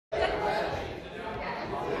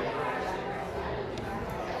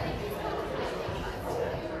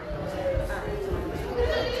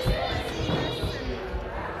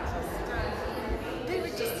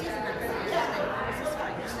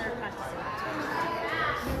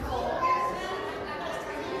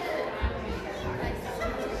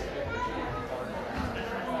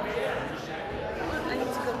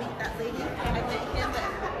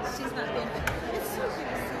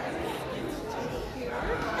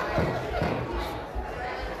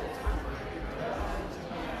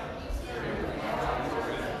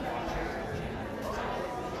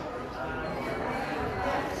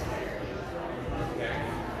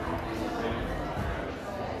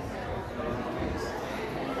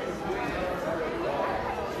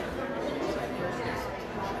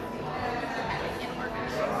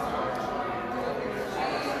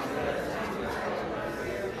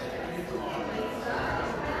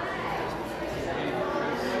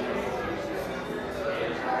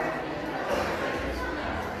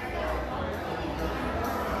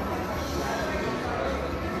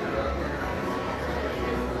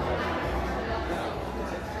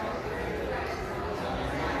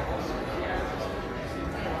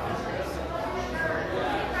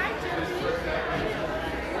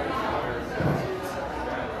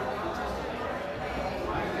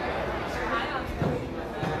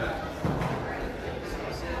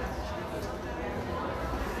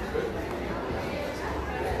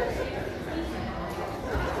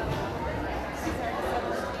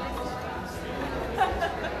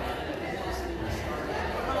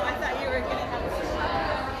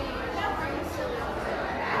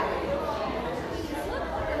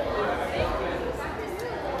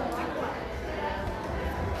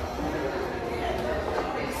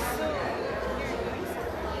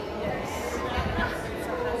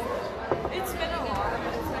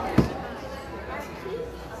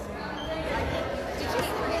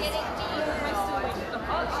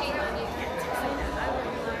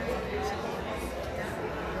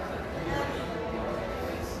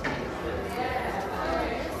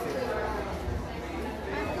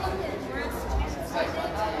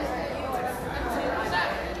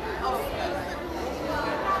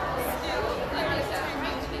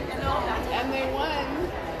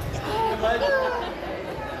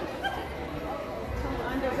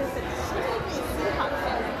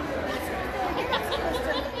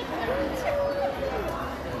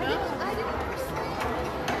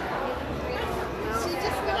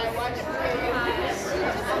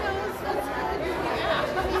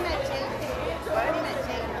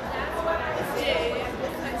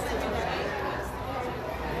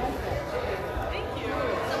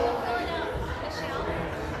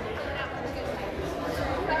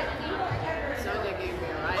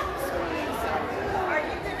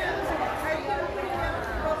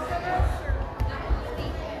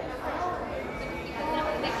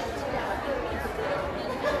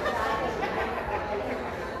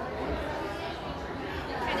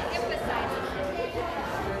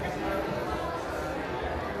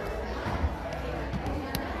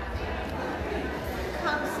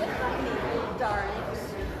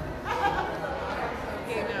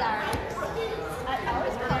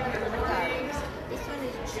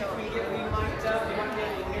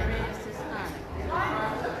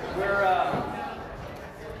We're,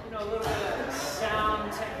 a little bit of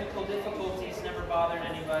sound technical difficulties never bothered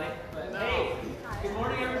anybody. But hey, good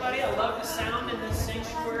morning, everybody. I love the sound in this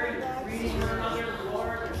sanctuary. You're greeting one another in the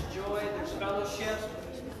Lord. There's joy, there's fellowship,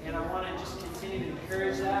 and I want to just continue to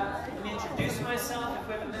encourage that. Let me introduce myself. If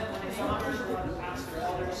we haven't met, my name's Connor. I'm one of the pastor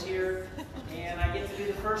elders here, and I get to be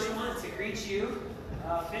the first one to greet you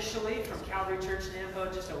officially from Calvary Church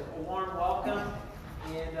Nampa. Just a warm welcome.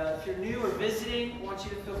 And if you're new or visiting, I want you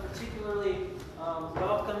to feel particularly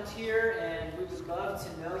welcomed here, and we would love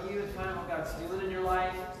to know you and find out what God's doing in your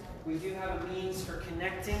life. We do have a means for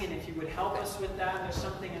connecting, and if you would help us with that, there's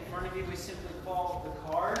something in front of you we simply call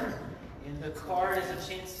the card. And the card is a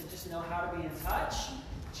chance to just know how to be in touch,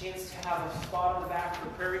 a chance to have a spot on the back for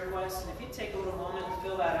prayer requests. And if you take a little moment to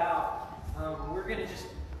fill that out, we're going to just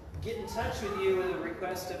get in touch with you with a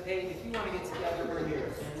request of, hey, if you want to get together, we're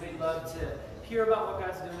here. And we'd love to hear about what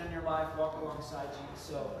God's doing in your life, walk alongside you.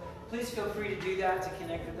 So please feel free to do that, to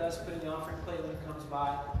connect with us, put in the offering plate when it comes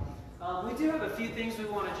by. We do have a few things we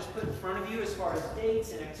want to just put in front of you as far as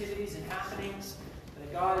dates and activities and happenings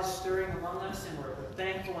that God is stirring among us, and we're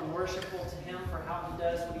thankful and worshipful to Him for how He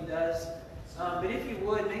does what He does. But if you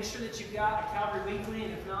would, make sure that you've got a Calvary Weekly,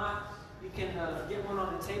 and if not, you can get one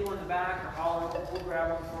on the table in the back or holler. We'll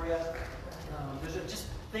grab one for you. Those are just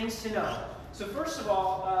things to know. So first of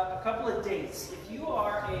all, a couple of dates. If you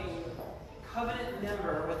are a covenant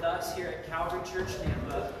member with us here at Calvary Church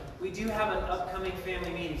Nampa, we do have an upcoming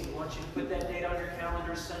family meeting. We want you to put that date on your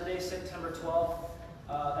calendar, Sunday, September 12th.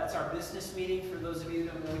 That's our business meeting. For those of you who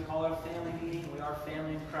don't know, we call it a family meeting. We are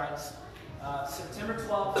family in Christ. September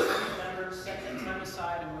 12th, remember, set that time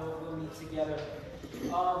aside and we'll meet together.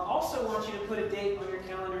 Also want you to put a date on your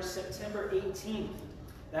calendar, September 18th.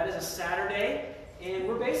 That is a Saturday. And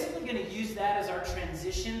we're basically going to use that as our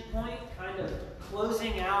transition point, kind of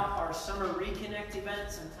closing out our summer reconnect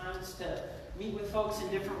events and times to meet with folks in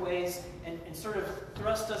different ways and sort of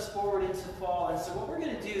thrust us forward into fall. And so what we're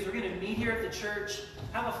going to do is we're going to meet here at the church,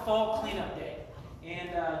 have a fall cleanup day,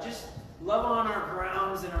 and just love on our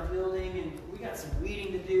grounds and our building. And we got some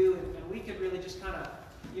weeding to do, and we could really just kind of,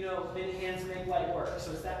 many hands make light work.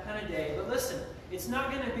 So it's that kind of day. But listen, it's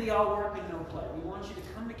not going to be all work and no play. We want you to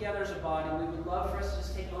come together as a body. We would love for us to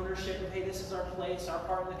just take ownership of, hey, this is our place, our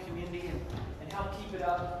part in the community, and help keep it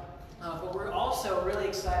up. But we're also really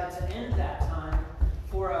excited to end that time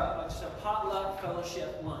for just a potluck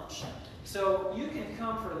fellowship lunch. So you can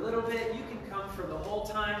come for a little bit. You can come for the whole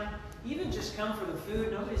time. Even just come for the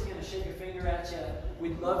food. Nobody's going to shake a finger at you.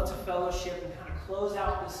 We'd love to fellowship and kind of close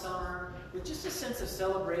out the summer with just a sense of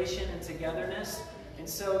celebration and togetherness. And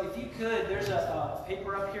so if you could, there's a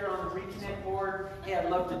paper up here on the reconnect board. Hey, I'd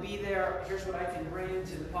love to be there. Here's what I can bring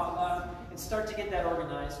to the potluck, and start to get that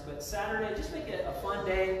organized. But Saturday, just make it a fun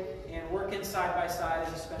day and working side by side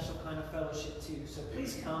as a special kind of fellowship too. So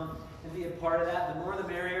please come and be a part of that. The more the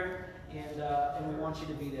merrier, and we want you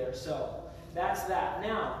to be there. So that's that.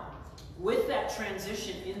 Now, with that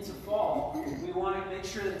transition into fall, we want to make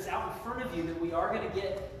sure that it's out in front of you that we are going to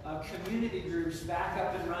get community groups back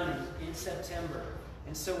up and running in September.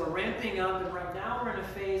 And so we're ramping up, and right now we're in a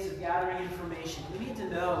phase of gathering information. We need to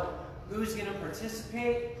know who's going to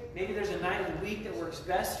participate. Maybe there's a night of the week that works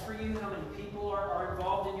best for you, how many people are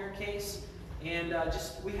involved in your case. And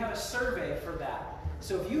we have a survey for that.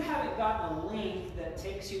 So if you haven't gotten a link that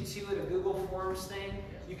takes you to it, a Google Forms thing,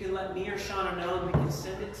 you can let me or Shauna know and we can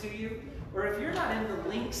send it to you. Or if you're not into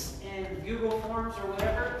links in Google Forms or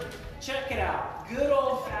whatever, check it out. Good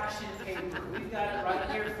old-fashioned paper. We've got it right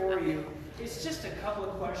here for you. It's just a couple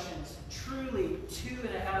of questions, truly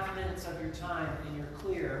 2.5 minutes of your time, and you're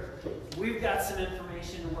clear. We've got some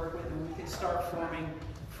information to work with, and we can start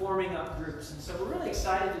forming up groups. And so we're really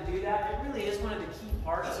excited to do that. It really is one of the key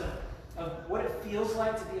parts of what it feels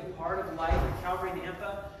like to be a part of life at Calvary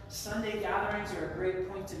Nampa. Sunday gatherings are a great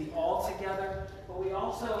point to be all together, but we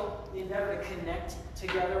also endeavor to connect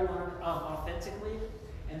together authentically,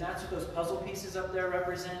 and that's what those puzzle pieces up there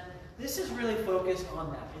represent. This is really focused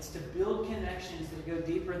on that. It's to build connections that go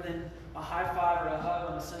deeper than a high five or a hug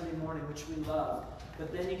on a Sunday morning, which we love.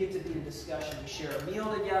 But then you get to be in discussion. We share a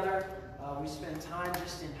meal together. We spend time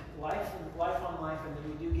just in life on life, and then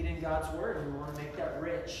we do get in God's Word, and we want to make that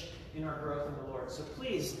rich in our growth in the Lord. So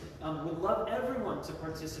please, we'd love everyone to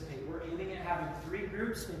participate. We're aiming at having 3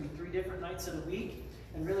 groups, maybe 3 different nights of the week,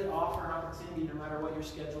 and really offer an opportunity no matter what your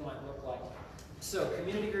schedule might look like. So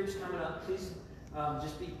community groups coming up, please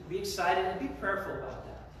just be excited and be prayerful about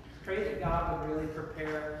that. Pray that God would really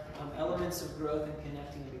prepare elements of growth and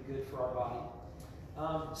connecting to be good for our body.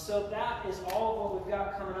 So that is all of what we've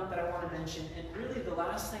got coming up that I want to mention. And really the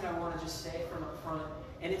last thing I want to just say from up front,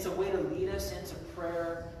 and it's a way to lead us into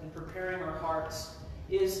prayer and and preparing our hearts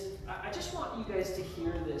is, I just want you guys to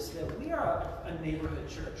hear this, that we are a neighborhood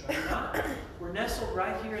church. We're nestled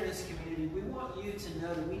right here in this community. We want you to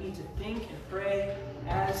know that we need to think and pray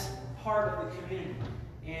as part of the community.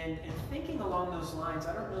 And thinking along those lines,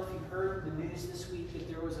 I don't know if you heard the news this week that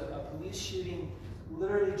there was a police shooting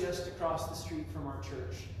literally just across the street from our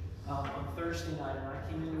church on Thursday night. And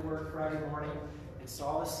I came into work Friday morning and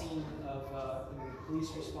saw the scene of the police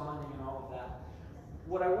responding and all of that.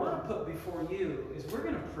 What I want to put before you is we're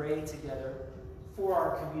going to pray together for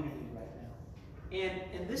our community right now.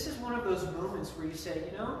 And this is one of those moments where you say,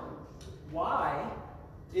 you know, why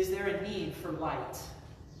is there a need for light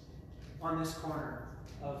on this corner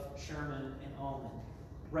of Sherman and Ullman,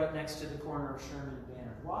 right next to the corner of Sherman and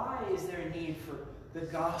Banner? Why is there a need for the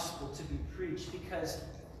gospel to be preached? Because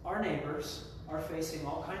our neighbors are facing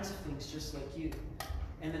all kinds of things just like you.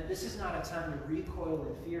 And that this is not a time to recoil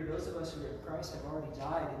in fear. Those of us who are in Christ have already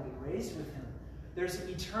died and been raised with him. There's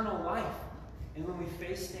eternal life. And when we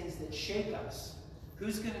face things that shake us,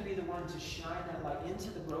 who's going to be the one to shine that light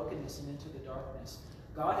into the brokenness and into the darkness?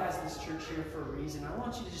 God has this church here for a reason. I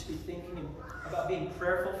want you to just be thinking about being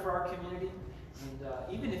prayerful for our community.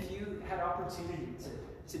 And even if you had opportunity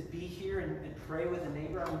to be here and pray with a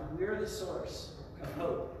neighbor, I mean, we're the source of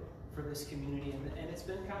hope for this community. And it's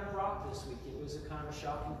been kind of rocked this week. It was a kind of a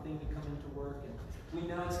shocking thing to come into work. And we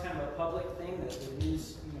know it's kind of a public thing that the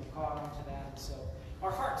news caught on to that. And so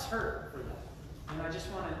our hearts hurt for that. And I just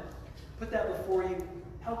want to put that before you,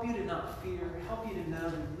 help you to not fear, help you to know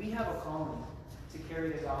that we have a calling to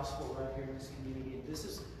carry the gospel right here in this community. And this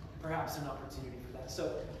is perhaps an opportunity for that.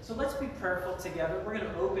 So let's be prayerful together. We're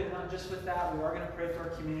going to open not just with that. We are going to pray for our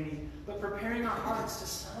community, but preparing our hearts to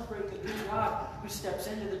celebrate the good God who steps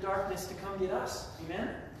into the darkness to come get us.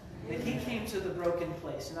 Amen? That he came to the broken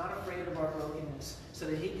place, not afraid of our brokenness, so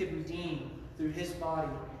that he could redeem through his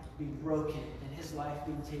body being broken and his life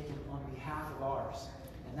being taken on behalf of ours.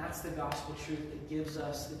 And that's the gospel truth that gives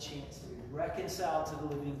us the chance to be reconciled to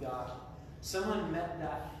the living God. Someone met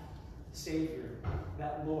that Savior,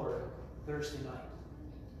 that Lord, Thursday night.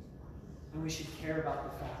 And we should care about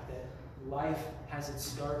the fact that life has its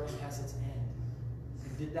start and has its end.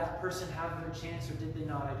 And did that person have their chance or did they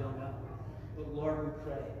not? I don't know. But Lord, we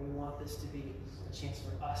pray. We want this to be a chance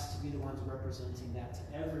for us to be the ones representing that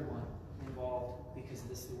to everyone involved, because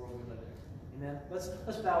this is the world we live in. Amen.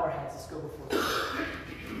 Let's bow our heads. Let's go before God.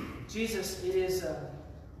 Jesus, it is an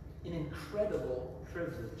incredible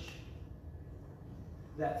privilege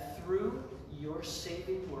that through your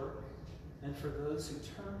saving work, and for those who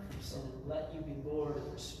turn from sin and let you be Lord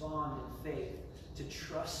and respond in faith to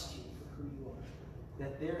trust you for who you are,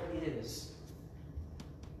 that there is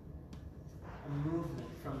a movement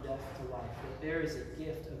from death to life, that there is a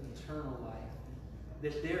gift of eternal life,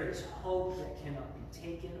 that there is hope that cannot be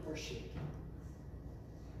taken or shaken.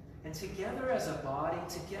 And together as a body,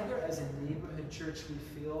 together as a neighborhood church,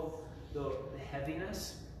 we feel the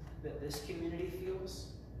heaviness that this community feels,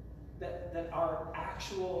 that our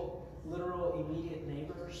actual, literal, immediate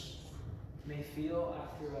neighbors may feel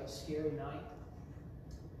after a scary night.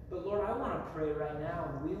 But Lord, I want to pray right now,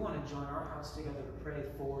 and we want to join our house together to pray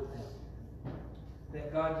for them.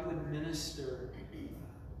 That God, you would minister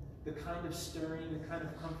the kind of stirring, the kind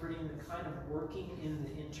of comforting, the kind of working in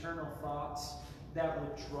the internal thoughts that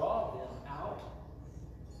would draw them out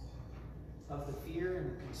of the fear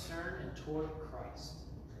and the concern and toward Christ.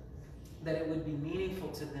 That it would be meaningful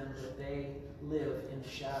to them that they live in the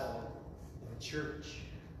shadow of a church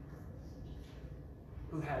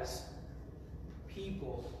who has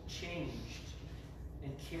people changed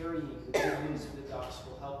and carrying the good news of the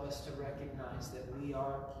gospel. Help us to recognize that we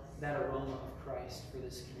are that aroma of Christ for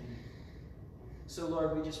this community. So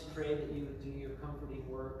Lord, we just pray that you would do your comforting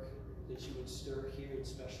work, that you would stir here in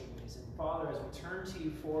special ways. And Father, as we turn to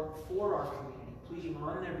you for our community, pleading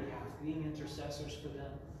on their behalf, being intercessors for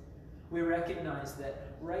them, we recognize that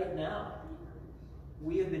right now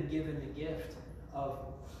we have been given the gift of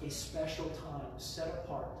a special time set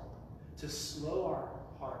apart to slow our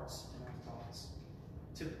hearts and our thoughts,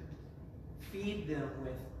 to feed them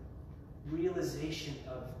with realization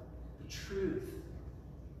of the truth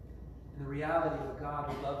and the reality of a God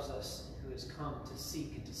who loves us and who has come to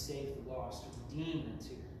seek and to save the lost, to redeem and to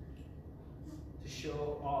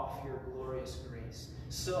show off your glorious grace.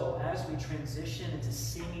 So as we transition into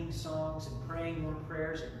singing songs and praying more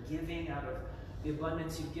prayers and giving out of the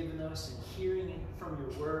abundance you've given us and hearing it from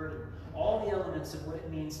your word and all the elements of what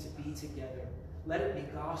it means to be together, let it be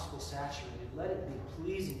gospel saturated. Let it be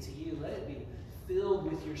pleasing to you. Let it be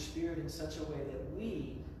filled with your Spirit in such a way that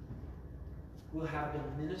we will have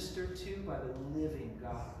been ministered to by the living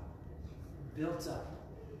God, built up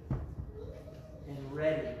and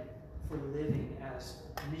ready for living as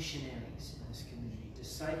missionaries in this community,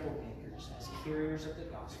 disciple makers, as carriers of the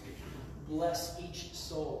gospel. Bless each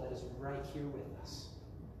soul that is right here with us,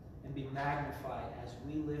 and be magnified as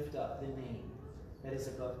we lift up the name that is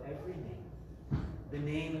above every name, the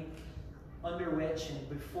name under which and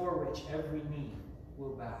before which every knee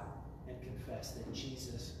will bow and confess that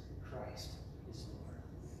Jesus Christ is Lord.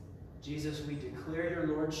 Jesus, we declare your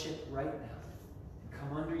lordship right now and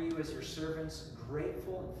come under you as your servants,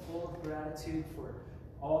 grateful and full of gratitude for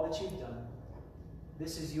all that you've done.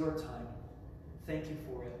 This is your time. Thank you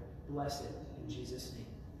for it. Bless it in Jesus' name.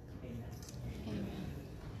 Amen. Amen.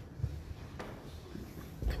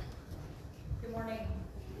 Good morning.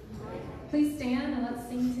 Please stand and let's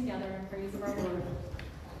sing together in praise of our Lord.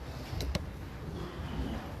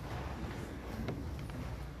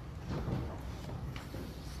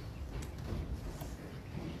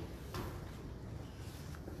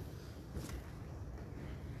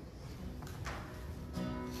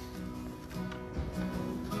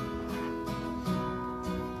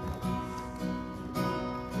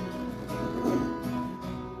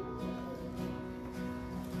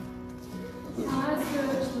 I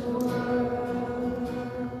search the world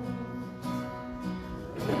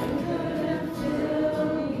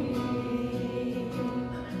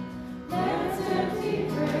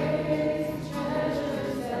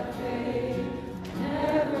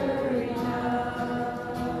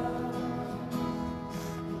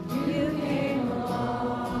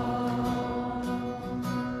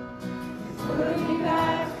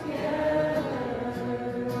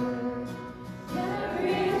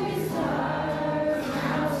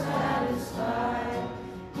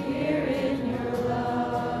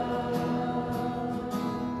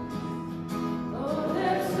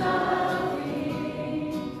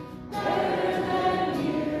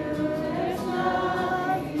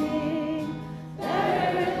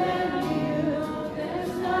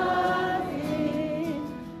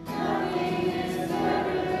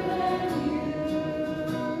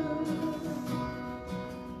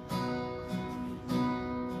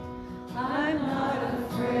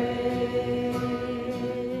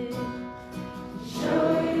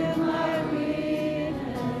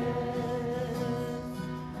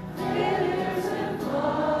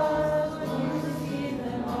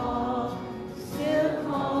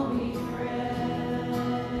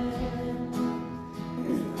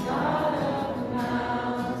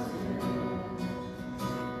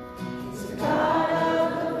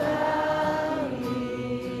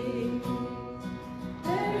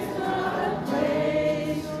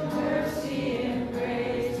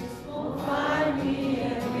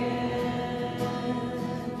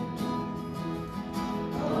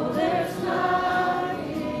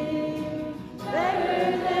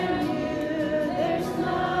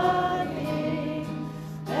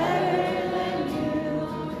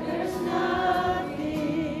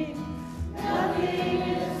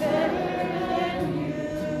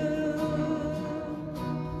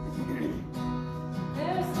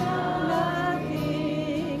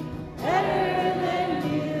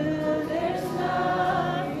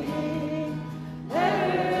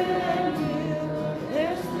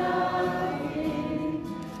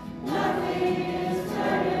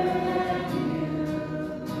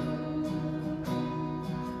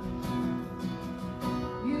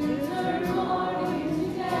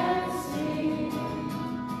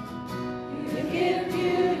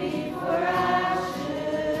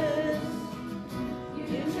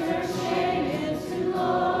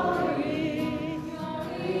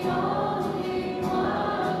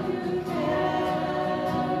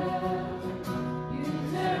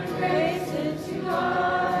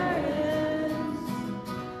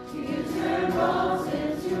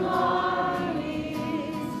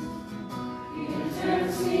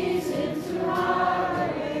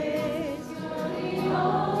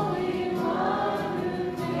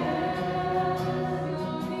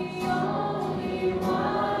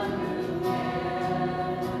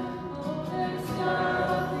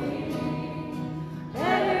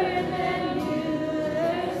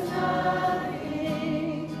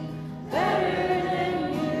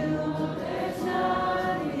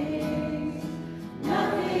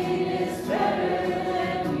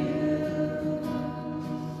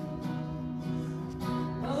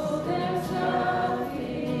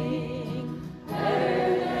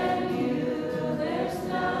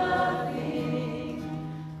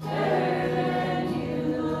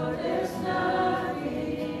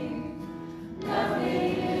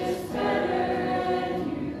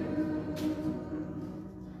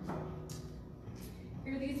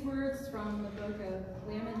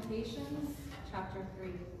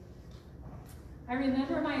I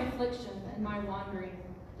remember my affliction and my wandering,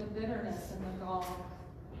 the bitterness and the gall.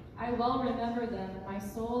 I well remember them, and my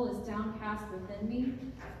soul is downcast within me.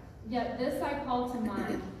 Yet this I call to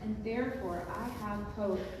mind, and therefore I have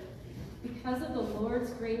hope. Because of the Lord's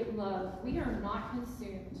great love, we are not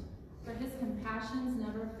consumed, for his compassions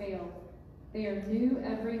never fail. They are new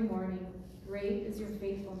every morning. Great is your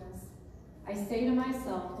faithfulness. I say to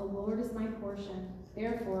myself, the Lord is my portion.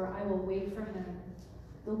 Therefore I will wait for him.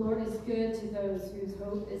 The Lord is good to those whose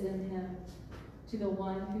hope is in him, to the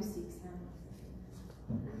one who seeks him.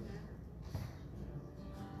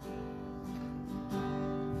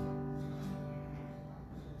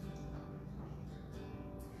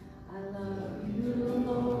 I love you,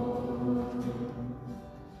 Lord,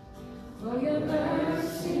 for your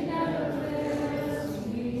mercy never fails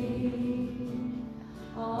me.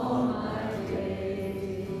 All my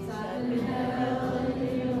days I've been held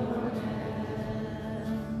in your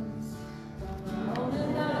hands. From the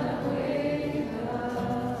moment that I wake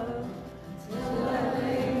up till I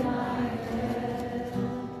lay my head,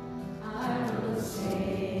 I will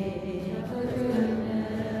sing of the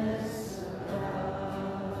goodness of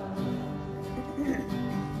God.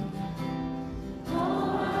 All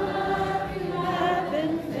my life you have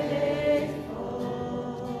been faithful.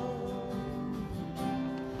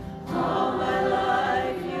 All my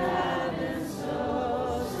life you have been so,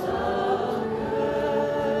 so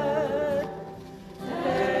good. With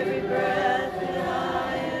every breath that I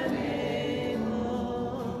am able,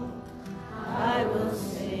 I will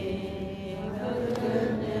sing of the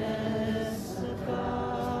goodness of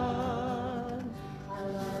God. I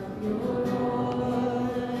love your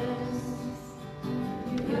voice.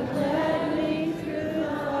 You have led me through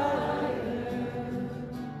fire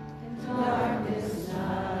and darkest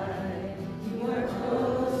night. You are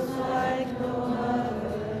close like no other.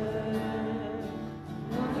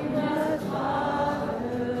 Known you as a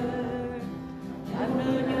father, I've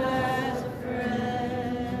known you as a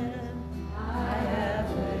friend. I have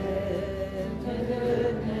lived the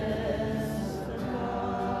goodness of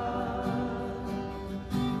God.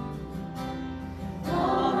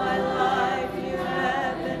 All my life you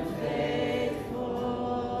have been faithful.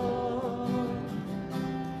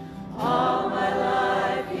 All my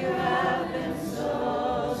life you have been so,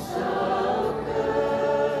 so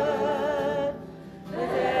good.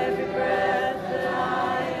 With every breath that I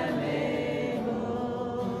am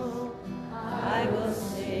able, I will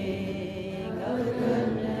sing of the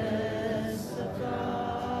goodness of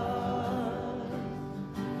God.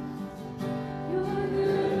 Your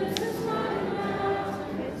goodness is running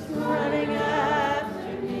after, it's running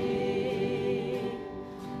after me.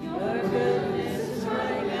 Your goodness is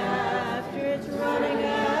running after, it's running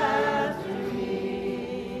after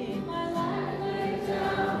me. My life laid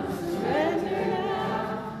down, surrender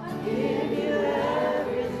now, I give you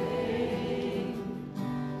everything.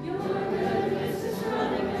 Your goodness is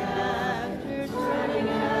running after, it's running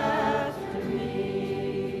after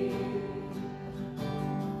me.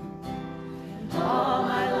 All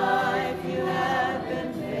my life you have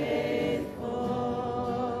been faithful.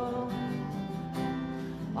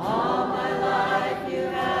 All my life you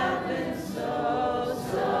have been so,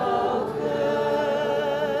 so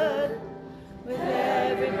good. With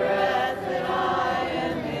every breath that I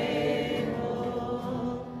am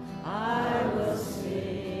able, I will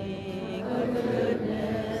sing of the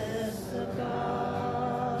goodness of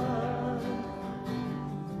God.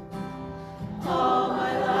 All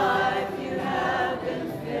my life you have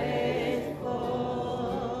been faithful.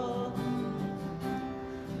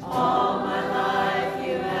 All my life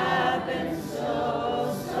you have been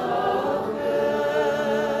so, so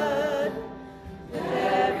good. With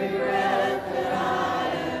every breath that I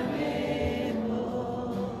am able,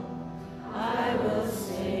 I will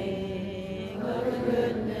sing of the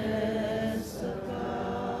goodness of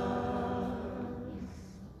God.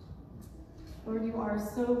 Lord, you are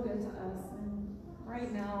so good to us, and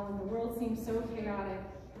right now, when the world seems so chaotic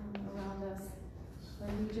around us,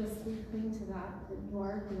 Lord, we cling to that you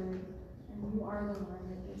are good, and you are the one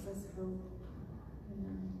that gives us hope.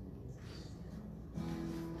 Amen.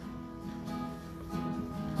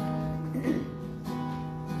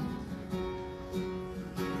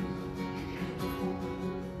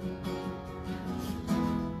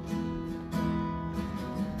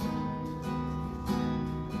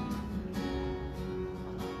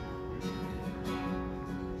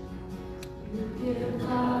 You give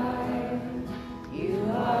life, you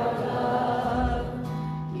are love,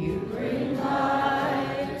 you bring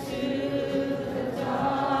light to the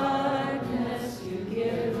dark.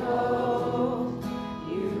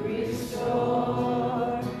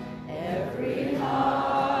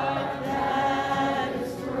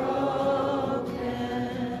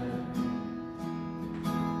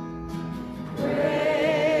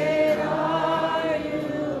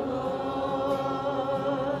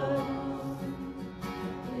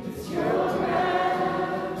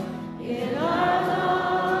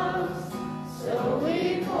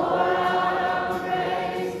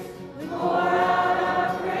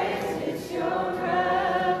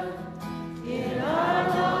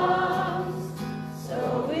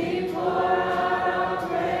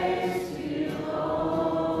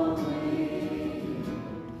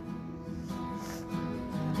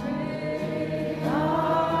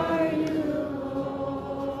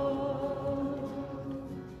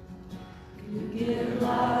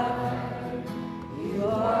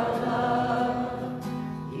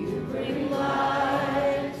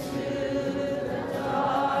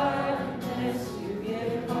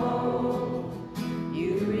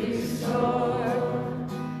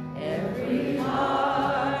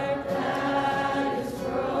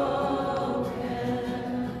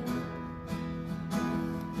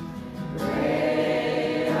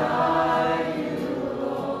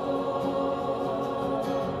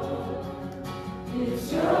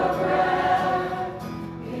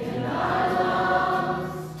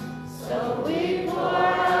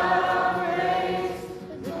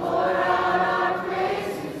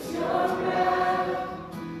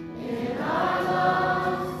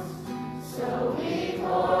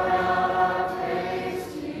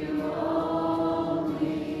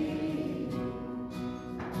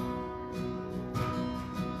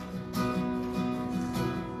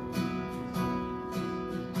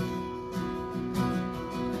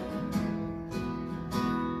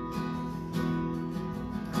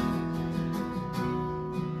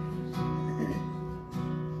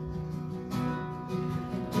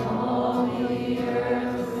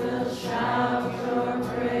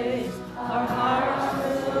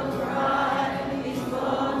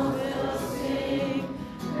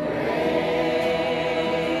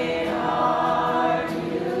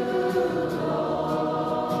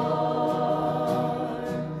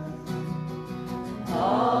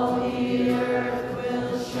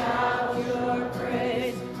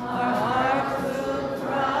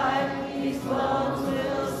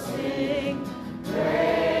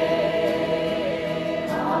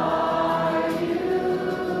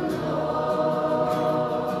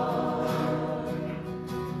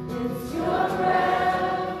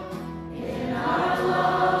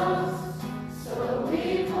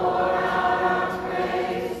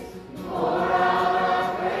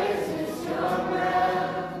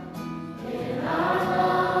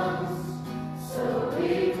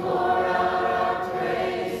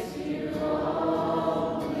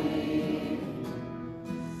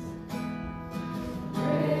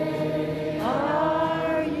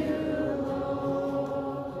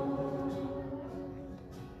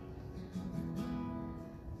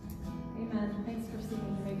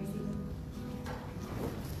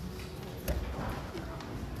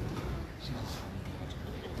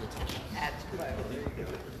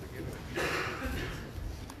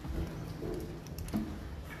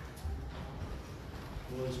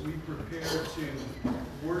 Well, as we prepare to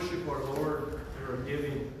worship our Lord through our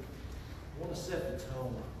giving, I want to set the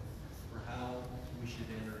tone for how we should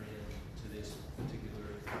enter into this particular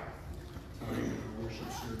time of the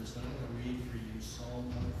worship service. I'm going to read for you Psalm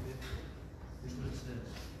 150. Here's what it says.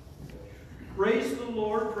 Praise the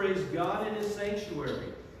Lord, praise God in His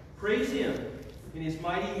sanctuary. Praise Him in His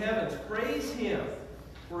mighty heavens. Praise Him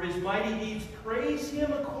for His mighty deeds. Praise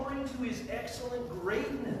Him according to His excellent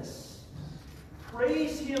greatness.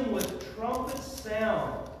 Praise Him with trumpet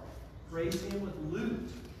sound. Praise Him with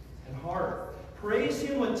lute and harp. Praise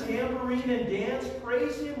Him with tambourine and dance.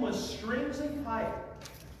 Praise Him with strings and pipe.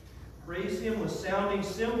 Praise Him with sounding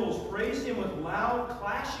cymbals. Praise Him with loud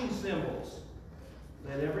clashing cymbals.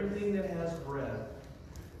 Let everything that has breath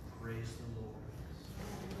praise the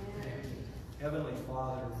Lord. Heavenly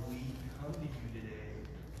Father, we come to you today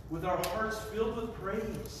with our hearts filled with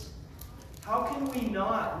praise. How can we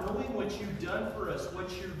not, knowing what you've done for us, what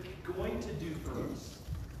you're going to do for us?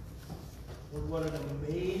 Lord, what an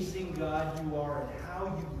amazing God you are and how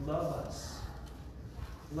you love us.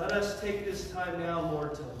 Let us take this time now,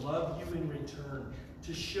 Lord, to love you in return,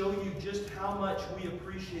 to show you just how much we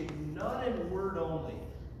appreciate you, not in word only,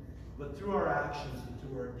 but through our actions and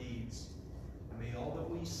through our deeds. And may all that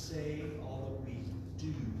we say, all that we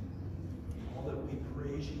do, all that we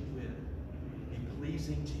praise you with, be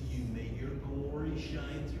pleasing to you. May your glory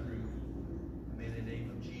shine through. May the name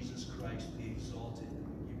of Jesus Christ be exalted.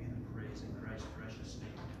 We give you the praise in Christ's precious name.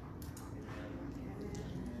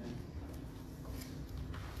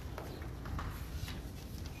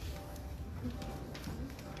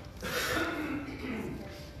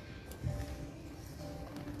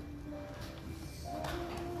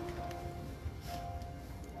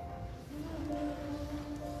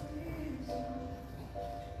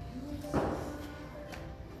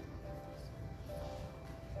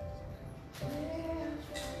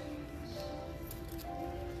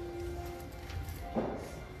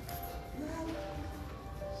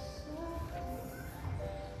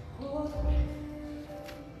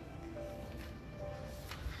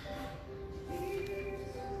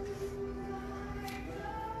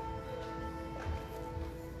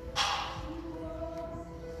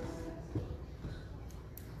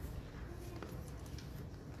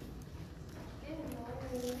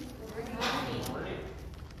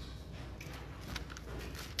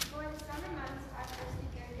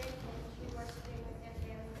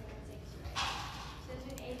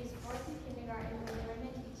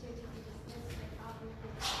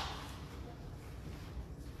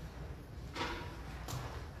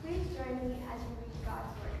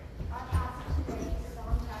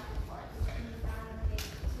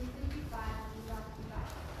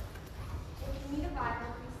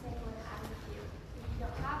 Bible, please take one out of you. If you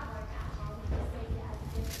don't have one at home, please take it as a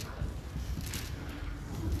gift from us.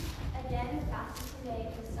 Again, the passage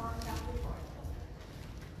today is Psalm chapter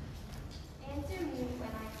 4. Answer me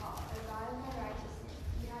when I call, O God of my righteousness.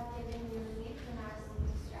 You have given me relief when I was in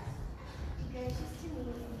distress. Be gracious to me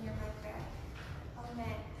and hear my prayer. O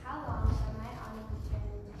man, how long shall my honor be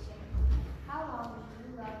turned into shame? How long will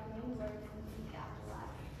you love vain words and seek after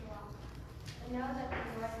life? I know that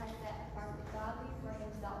the Lord has set apart the godly for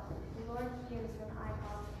himself. The Lord hears when I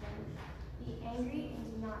call to him. Be angry and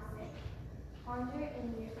do not sin. Ponder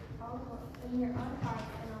in your own heart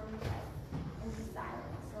and on your head, and be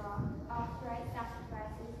silent. Offer right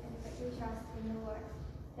sacrifices and put your trust in the Lord.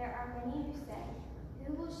 There are many who say,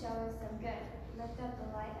 who will show us some good? Lift up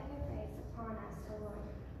the light of your face upon us, O Lord.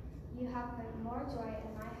 You have put more joy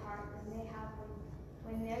in my heart than they have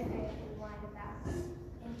when their grave is lined about.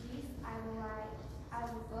 In peace I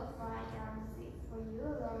will both lie down and sleep, for you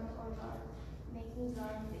alone, O Lord, make me dwell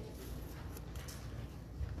in safety.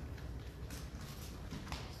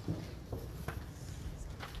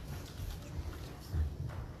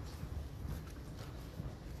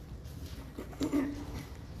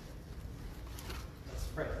 Let's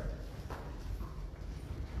pray.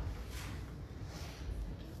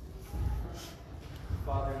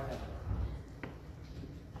 Father in heaven,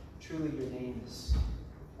 truly your name is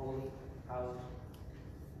holy, hallowed.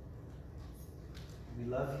 We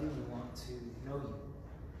love you. We want to know you.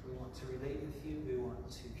 We want to relate with you. We want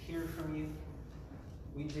to hear from you.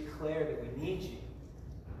 We declare that we need you.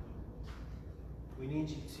 We need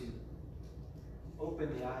you to open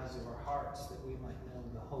the eyes of our hearts that we might know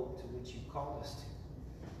the hope to which you've called us to.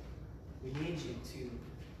 We need you to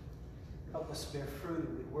help us bear fruit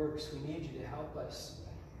of good works. We need you to help us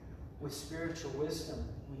with spiritual wisdom.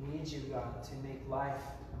 We need you, God, to make life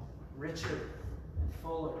richer and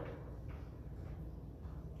fuller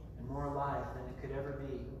and more alive than it could ever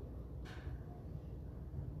be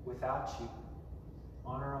without you,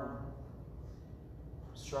 on our own,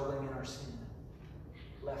 struggling in our sin,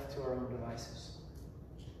 left to our own devices.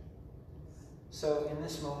 So in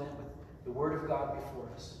this moment, with the Word of God before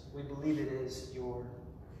us, we believe it is your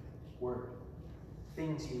Word.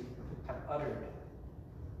 Things you have uttered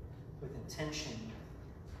with intention,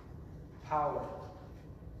 power.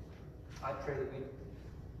 I pray that we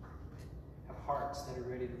have hearts that are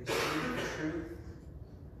ready to receive the truth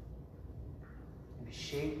and be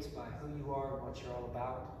shaped by who you are and what you're all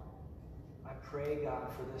about. I pray, God,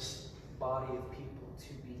 for this body of people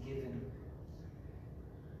to be given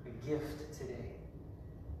a gift today.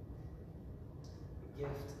 A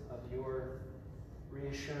gift of your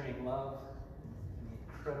reassuring love and the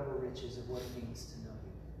incredible riches of what it means to know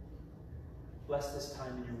you. Bless this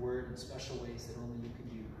time in your word in special ways that only you can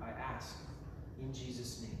do. I ask in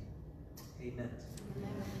Jesus' name. Amen.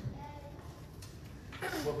 Amen.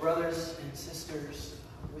 Well, brothers and sisters,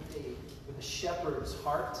 with a shepherd's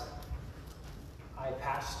heart, I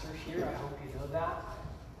pastor here. I hope you know that.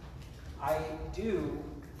 I do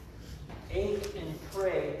ache and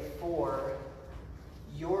pray for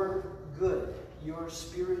your good, your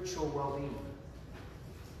spiritual well-being.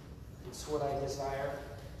 It's what I desire.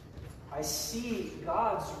 I see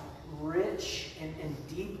God's rich and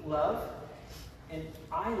deep love, and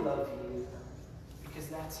I love you because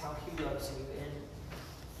that's how He loves you. And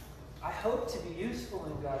I hope to be useful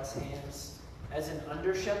in God's hands as an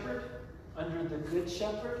under-shepherd, under the Good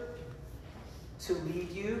Shepherd, to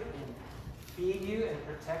lead you and feed you and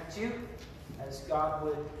protect you as God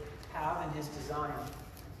would have in His design.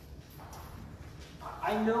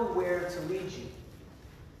 I know where to lead you.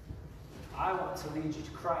 I want to lead you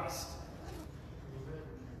to Christ,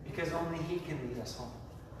 because only He can lead us home.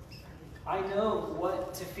 I know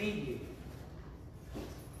what to feed you. I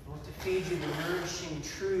want to feed you the nourishing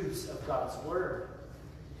truths of God's Word.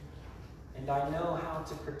 And I know how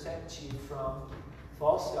to protect you from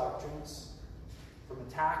false doctrines, from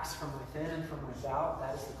attacks from within and from without.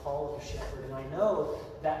 That is the call of a shepherd. And I know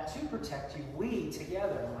that to protect you, we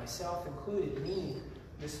together, myself included, need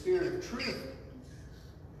the Spirit of truth,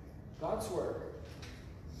 God's Word,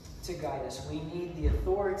 to guide us. We need the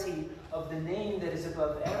authority of the name that is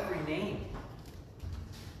above every name,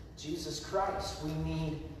 Jesus Christ. We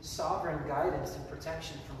need sovereign guidance and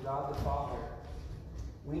protection from God the Father.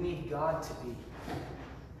 We need God to be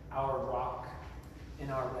our rock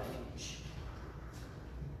and our refuge.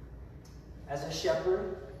 As a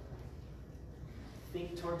shepherd,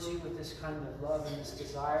 think towards you with this kind of love and this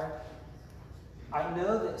desire. I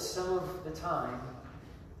know that some of the time,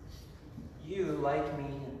 you, like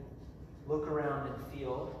me, look around and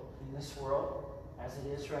feel in this world, as it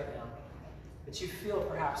is right now, that you feel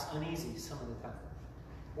perhaps uneasy some of the time.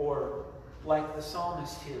 Or like the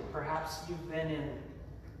psalmist here, perhaps you've been in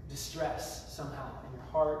distress somehow in your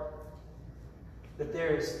heart, that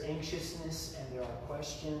there is anxiousness and there are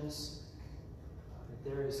questions, that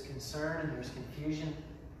there is concern and there's confusion.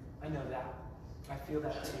 I know that. I feel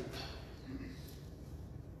that too.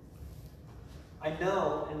 I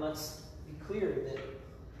know, and let's be clear, that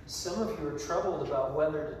some of you are troubled about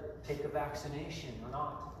whether to take a vaccination or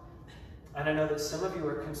not. And I know that some of you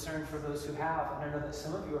are concerned for those who have, and I know that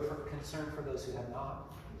some of you are concerned for those who have not.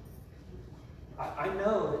 I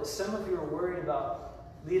know that some of you are worried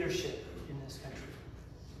about leadership in this country.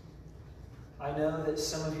 I know that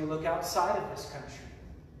some of you look outside of this country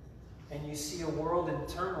and you see a world in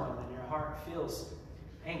turmoil and your heart feels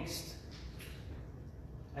angst.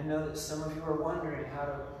 I know that some of you are wondering how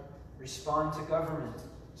to respond to government.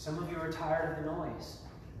 Some of you are tired of the noise.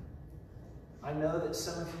 I know that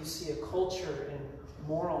some of you see a culture in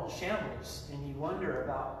moral shambles and you wonder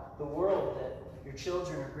about the world that your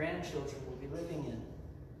children or grandchildren will be living in.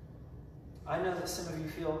 I know that some of you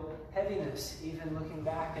feel heaviness even looking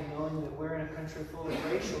back and knowing that we're in a country full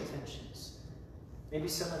of racial tensions. Maybe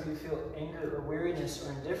some of you feel anger or weariness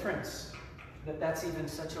or indifference, that that's even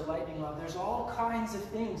such a lightning rod. There's all kinds of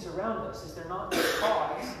things around us. Is there not that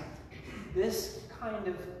cause this kind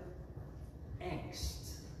of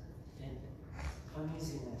angst and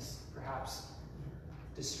uneasiness, perhaps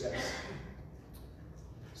distress?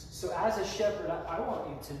 So as a shepherd, I want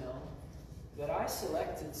you to know that I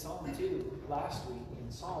selected Psalm 2 last week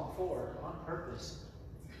and Psalm 4 on purpose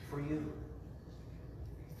for you,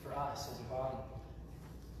 for us as a body.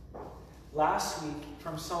 Last week,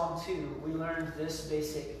 from Psalm 2, we learned this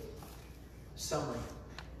basic summary,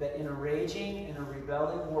 that in a raging and a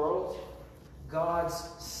rebelling world, God's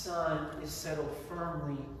Son is settled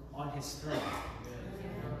firmly on his throne.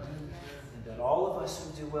 And that all of us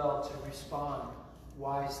would do well to respond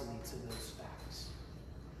wisely to those facts.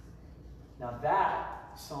 Now that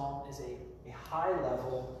psalm is a high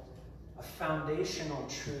level, a foundational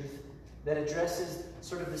truth that addresses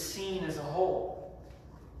sort of the scene as a whole.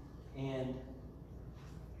 And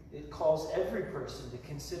it calls every person to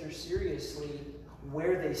consider seriously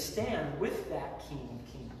where they stand with that King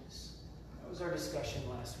of Kings. That was our discussion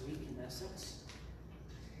last week, in essence.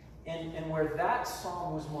 And where that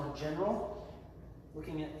psalm was more general,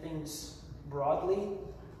 looking at things broadly,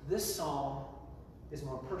 this psalm is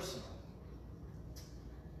more personal.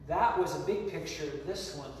 That was a big picture.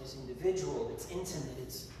 This one is individual. It's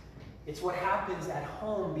intimate. It's what happens at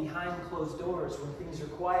home behind closed doors when things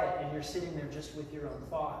are quiet and you're sitting there just with your own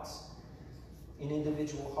thoughts in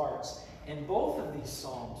individual hearts. And both of these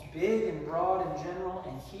psalms, big and broad and general,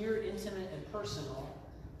 and here intimate and personal,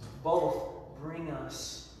 both bring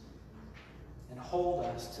us and hold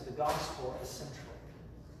us to the gospel as central.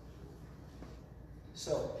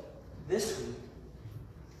 So, this week,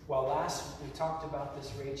 while last week we talked about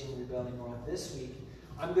this raging, rebelling world, this week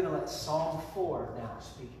I'm going to let Psalm 4 now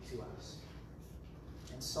speak to us.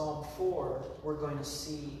 In Psalm 4, we're going to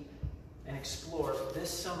see and explore this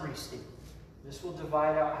summary statement. This will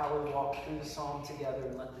divide out how we walk through the psalm together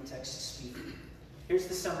and let the text speak. Here's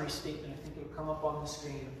the summary statement. I think it'll come up on the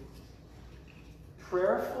screen.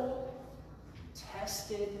 Prayerful,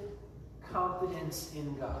 tested confidence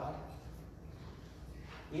in God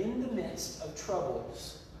in the midst of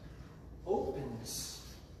troubles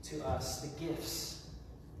opens to us the gifts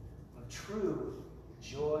of true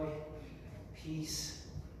joy, peace,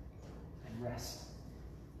 and rest.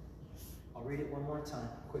 I'll read it one more time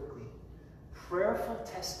quickly. Prayerful,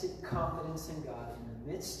 tested confidence in God in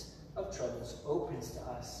the midst of troubles opens to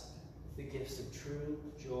us the gifts of true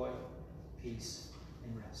joy, peace,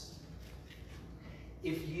 and rest.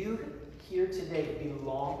 If you here today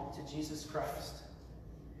belong to Jesus Christ,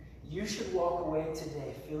 you should walk away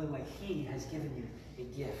today feeling like he has given you a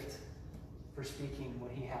gift for speaking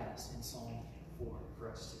what he has in Psalm 4 for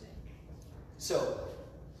us today. So,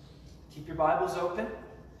 keep your Bibles open.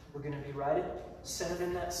 We're going to be right centered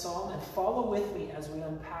in that psalm, and follow with me as we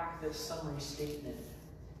unpack this summary statement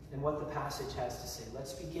and what the passage has to say.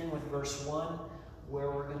 Let's begin with verse 1, where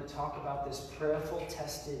we're going to talk about this prayerful,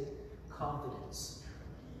 tested confidence.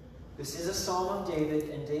 This is a psalm of David,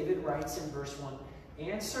 and David writes in verse 1,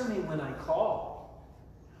 "Answer me when I call,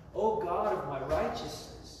 O God of my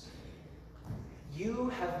righteousness. You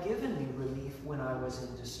have given me relief when I was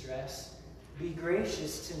in distress. Be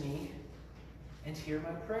gracious to me and hear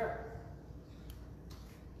my prayer."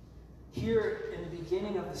 Here in the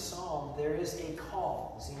beginning of the psalm, there is a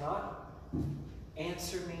call, is he not?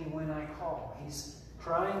 Answer me when I call. He's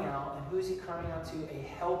crying out, and who is he crying out to? A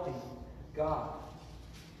helping God.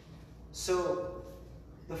 So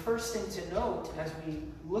the first thing to note as we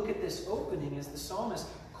look at this opening, as the psalmist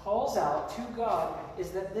calls out to God,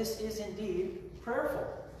 is that this is indeed prayerful,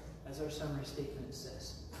 as our summary statement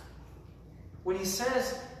says. When he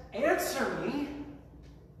says, answer me,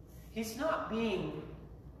 he's not being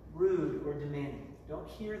rude or demanding. Don't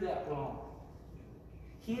hear that wrong.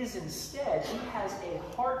 He has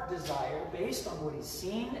a heart desire based on what he's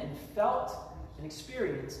seen and felt and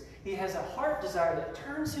experienced. He has a heart desire that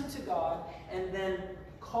turns him to God and then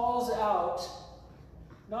calls out,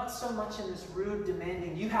 not so much in this rude,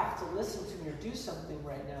 demanding, you have to listen to me or do something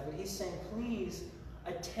right now, but he's saying, please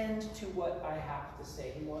attend to what I have to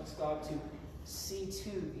say. He wants God to see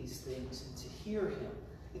to these things and to hear him.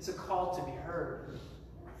 It's a call to be heard.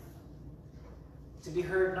 To be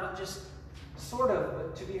heard not just sort of,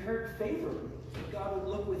 but to be heard favorably. That God would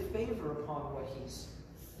look with favor upon what he's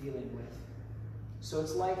dealing with. So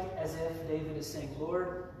it's like as if David is saying,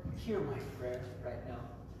 Lord, hear my prayer right now.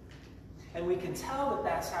 And we can tell that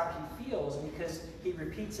that's how he feels because he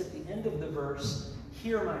repeats at the end of the verse,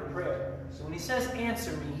 hear my prayer. So when he says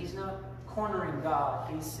answer me, he's not cornering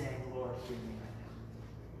God. He's saying, Lord, hear me right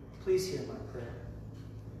now. Please hear my prayer.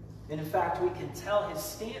 And in fact, we can tell his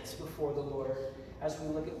stance before the Lord as we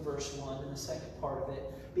look at verse 1 and the second part of it.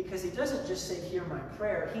 Because he doesn't just say, hear my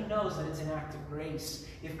prayer. He knows that it's an act of grace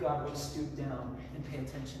if God would stoop down and pay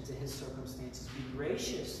attention to his circumstances. Be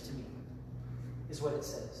gracious to me, is what it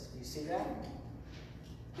says. Do you see that?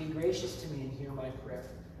 Be gracious to me and hear my prayer.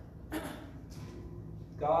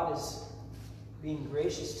 God is being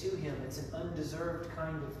gracious to him. It's an undeserved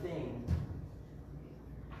kind of thing.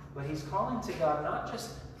 But he's calling to God not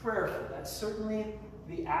just prayerful. That's certainly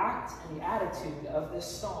the act and the attitude of this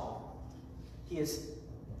psalm. He is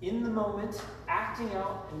in the moment, acting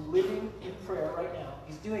out and living in prayer right now.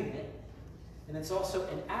 He's doing it. And it's also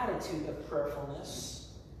an attitude of prayerfulness.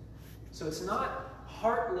 So it's not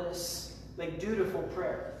heartless, like dutiful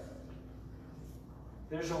prayer.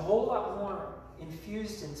 There's a whole lot more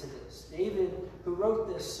infused into this. David, who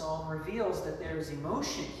wrote this psalm, reveals that there is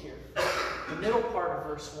emotion here. The middle part of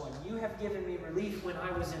verse 1, you have given me relief when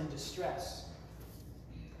I was in distress.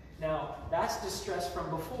 Now, that's distress from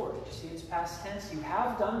before. Did you see it's past tense? You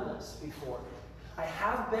have done this before. I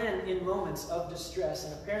have been in moments of distress,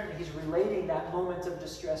 and apparently he's relating that moment of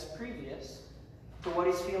distress previous to what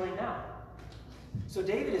he's feeling now. So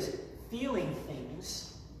David is feeling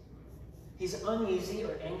things. He's uneasy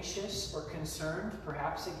or anxious or concerned,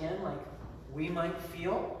 perhaps again like we might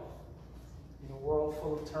feel in a world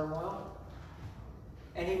full of turmoil.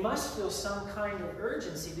 And he must feel some kind of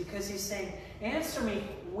urgency because he's saying, answer me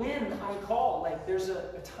when I call. Like there's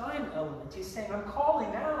a time element. He's saying, I'm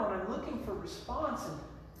calling now and I'm looking for response and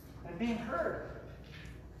I'm being heard.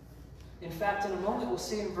 In fact, in a moment we'll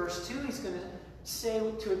see in verse 2, he's going to say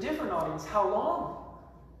to a different audience, how long?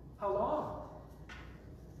 How long?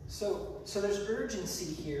 So there's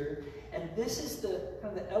urgency here, and this is the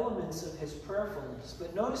kind of the elements of his prayerfulness.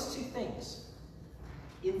 But notice two things.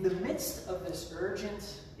 In the midst of this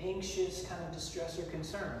urgent, anxious kind of distress or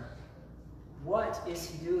concern, what is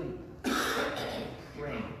he doing?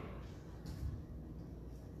 Praying.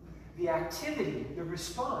 The activity, the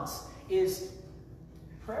response is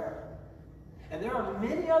prayer. And there are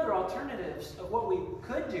many other alternatives of what we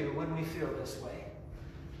could do when we feel this way.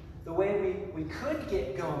 The way we could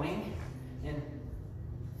get going and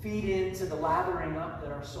feed into the lathering up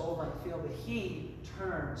that our soul might feel, but he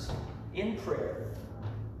turns in prayer.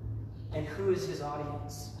 And who is his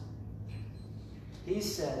audience? He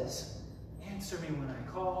says, answer me when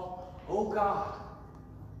I call, O God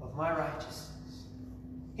of my righteousness.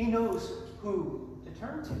 He knows who to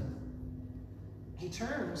turn to. He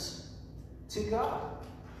turns to God.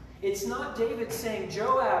 It's not David saying,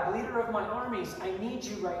 Joab, leader of my armies, I need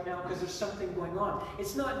you right now because there's something going on.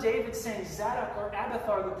 It's not David saying, Zadok or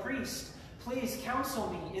Abiathar the priest, please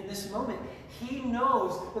counsel me in this moment. He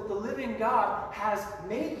knows that the living God has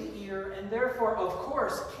made the ear and therefore, of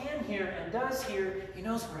course, can hear and does hear. He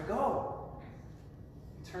knows where to go.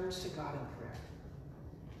 He turns to God in prayer.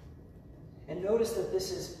 And notice that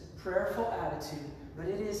this is prayerful attitude, but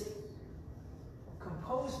it is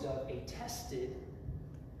composed of a tested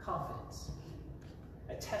confidence.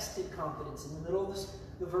 A tested confidence. In the middle of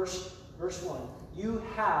the verse 1, you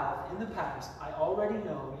have, in the past, I already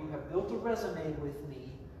know, you have built a resume with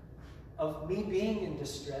me of me being in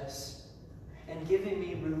distress and giving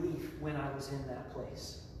me relief when I was in that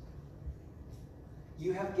place.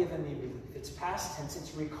 You have given me relief. It's past tense.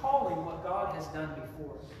 It's recalling what God has done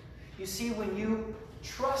before. You see, when you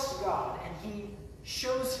trust God and he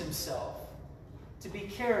shows himself to be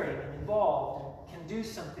caring and involved and can do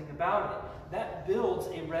something about it, that builds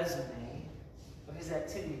a resume of his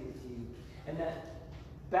activity with you. And that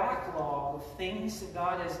backlog of things that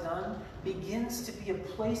God has done begins to be a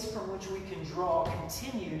place from which we can draw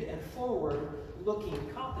continued and forward-looking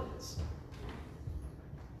confidence.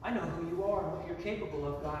 I know who you are and what you're capable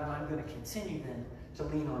of, God, and I'm going to continue then to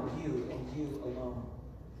lean on you and you alone.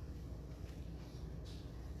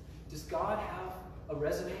 Does God have a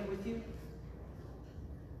resume with you?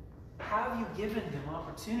 Have you given him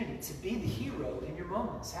opportunity to be the hero in your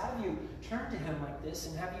moments? Have you turned to him like this,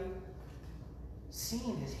 and have you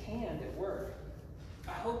seen his hand at work?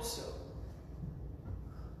 I hope so.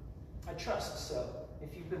 I trust so,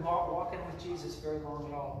 if you've been walking with Jesus very long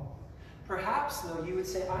at all. Perhaps, though, you would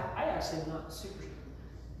say, I actually am not super.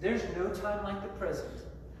 There's no time like the present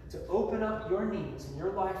to open up your needs and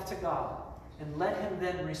your life to God and let him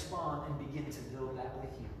then respond and begin to build that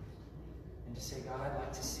with you. And to say, God, I'd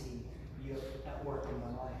like to see you at work in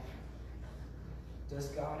my life. Does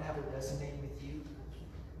God have a resume with you?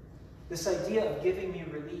 This idea of giving me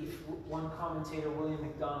relief, one commentator, William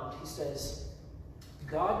MacDonald, he says,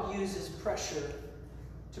 God uses pressure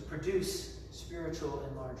to produce spiritual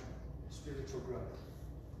enlargement, spiritual growth.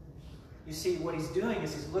 You see, what he's doing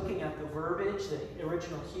is he's looking at the verbiage, the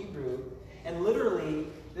original Hebrew, and literally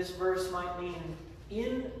this verse might mean,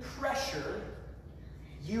 in pressure,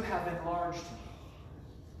 you have enlarged me.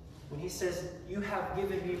 When he says, you have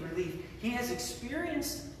given me relief, he has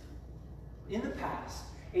experienced in the past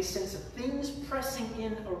a sense of things pressing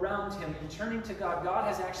in around him and turning to God. God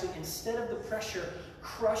has actually, instead of the pressure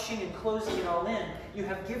crushing and closing it all in, you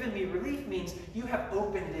have given me relief means you have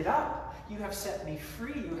opened it up. You have set me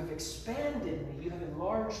free. You have expanded me. You have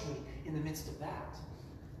enlarged me in the midst of that.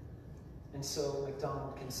 And so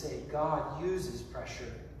MacDonald can say, God uses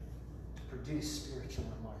pressure to produce spiritual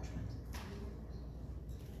enlargement.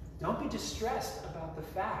 Don't be distressed about the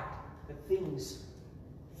fact that things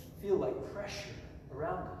feel like pressure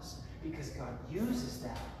around us, because God uses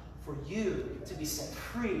that for you to be set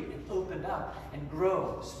free and opened up and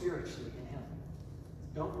grow spiritually in him.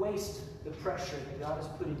 Don't waste the pressure that God is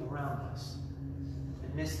putting around us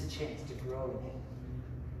and miss the chance to grow in him.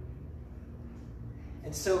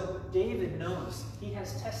 And so David knows he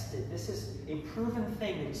has tested. This is a proven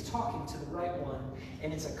thing that he's talking to the right one.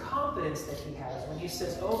 And it's a confidence that he has when he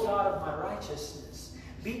says, "Oh God of my righteousness,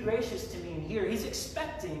 be gracious to me and hear." He's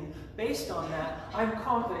expecting, based on that, I'm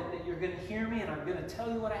confident that you're going to hear me and I'm going to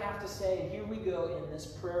tell you what I have to say. And here we go in this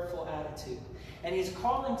prayerful attitude. And he's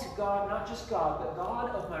calling to God, not just God, but God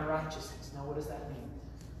of my righteousness. Now what does that mean?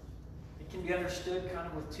 It can be understood kind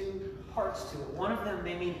of with two parts to it. One of them,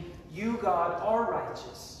 they mean, you, God, are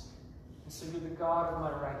righteous. And so you're the God of my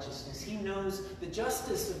righteousness. He knows the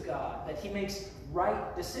justice of God, that he makes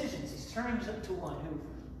right decisions. He's turning to one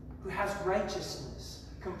who has righteousness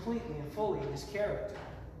completely and fully in his character.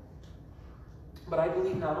 But I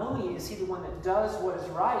believe not only is he the one that does what is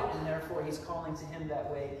right, and therefore he's calling to him that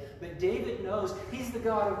way, but David knows he's the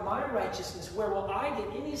God of my righteousness. Where will I get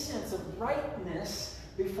any sense of rightness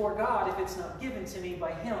before God if it's not given to me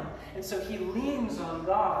by him? And so he leans on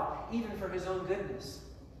God even for his own goodness.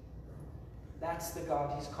 That's the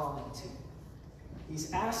God he's calling to.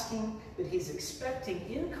 He's asking, that he's expecting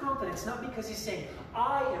in confidence, not because he's saying,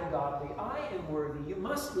 I am godly, I am worthy, you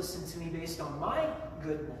must listen to me based on my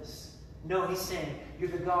goodness. No, he's saying, you're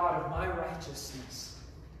the God of my righteousness.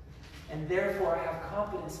 And therefore I have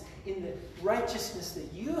confidence in the righteousness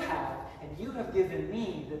that you have and you have given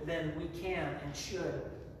me, that then we can and should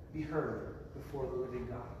be heard before the living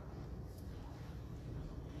God.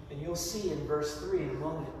 And you'll see in verse 3 in a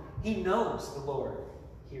moment, he knows the Lord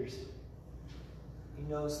hears him. He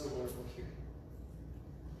knows the Lord will hear him.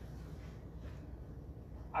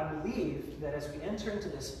 I believe that as we enter into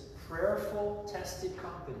this prayerful, tested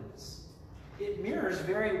confidence, it mirrors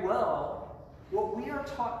very well what we are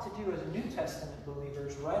taught to do as New Testament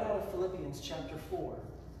believers right out of Philippians chapter 4,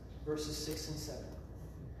 verses 6 and 7.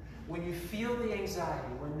 When you feel the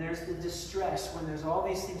anxiety, when there's the distress, when there's all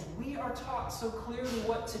these things, we are taught so clearly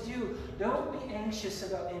what to do. Don't be anxious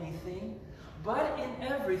about anything, but in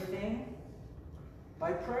everything,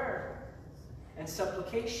 by prayer and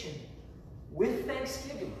supplication, with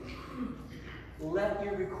thanksgiving, let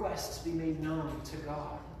your requests be made known to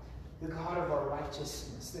God, the God of our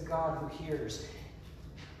righteousness, the God who hears.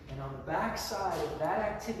 And on the backside of that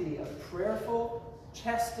activity of prayerful,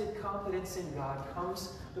 tested confidence in God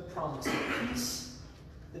comes the promise of peace.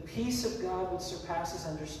 The peace of God which surpasses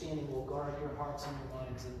understanding will guard your hearts and your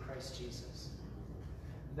minds in Christ Jesus.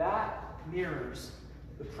 That mirrors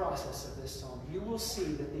the process of this psalm. You will see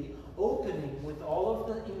that the opening with all of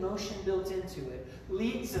the emotion built into it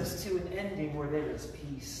leads us to an ending where there is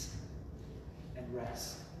peace.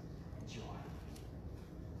 rest and joy.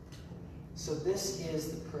 So this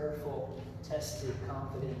is the prayerful, tested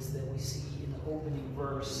confidence that we see in the opening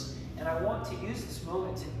verse. And I want to use this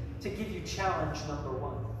moment to give you challenge number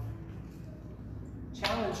one.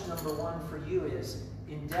 Challenge number one for you is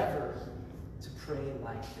endeavor to pray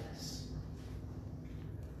like this.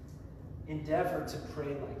 Endeavor to pray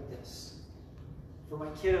like this. For my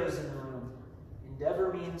kiddos in the room,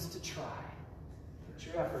 endeavor means to try. Put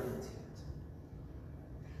your effort into it.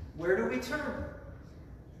 Where do we turn?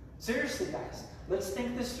 Seriously, guys, let's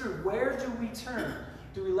think this through. Where do we turn?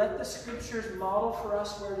 Do we let the scriptures model for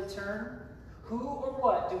us where to turn? Who or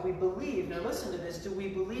what do we believe? Now listen to this. Do we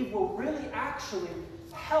believe will really actually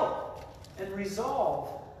help and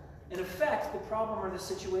resolve and affect the problem or the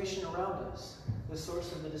situation around us? The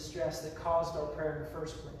source of the distress that caused our prayer in the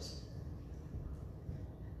first place.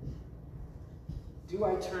 Do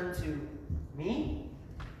I turn to me?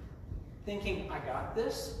 Thinking, I got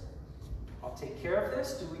this. I'll take care of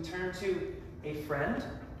this. Do we turn to a friend?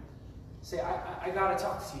 Say, I got to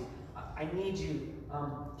talk to you. I need you.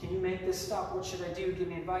 Can you make this stop? What should I do? Give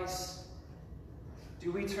me advice.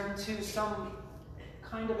 Do we turn to some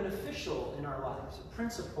kind of an official in our lives? A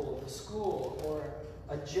principal, a school, or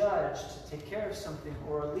a judge to take care of something,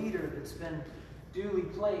 or a leader that's been duly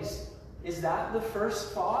placed? Is that the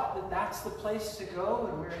first thought, that that's the place to go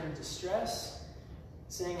when we're in distress?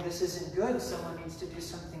 Saying this isn't good, someone needs to do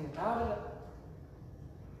something about it?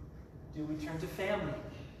 Do we turn to family?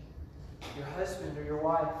 Your husband or your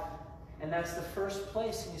wife? And that's the first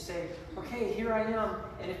place, and you say, okay, here I am,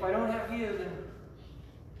 and if I don't have you, then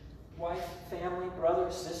wife, family,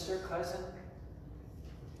 brother, sister, cousin?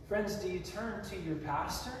 Friends, do you turn to your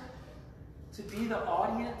pastor to be the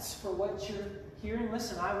audience for what you're hearing?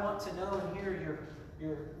 Listen, I want to know and hear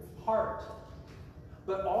your heart.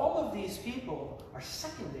 But all of these people are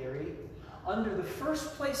secondary under the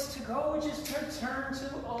first place to go, which is to turn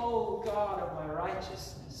to, oh God of my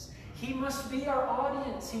righteousness. He must be our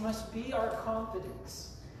audience. He must be our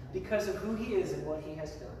confidence because of who he is and what he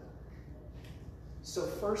has done. So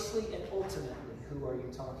firstly and ultimately, who are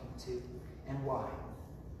you talking to and why?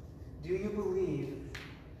 Do you believe?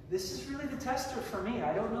 This is really the tester for me.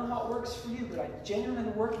 I don't know how it works for you, but I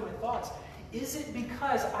genuinely work in my thoughts. Is it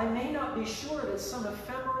because I may not be sure that some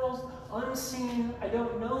ephemeral, unseen, I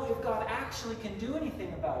don't know if God actually can do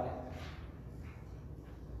anything about it?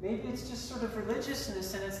 Maybe it's just sort of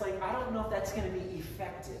religiousness, and it's like, I don't know if that's going to be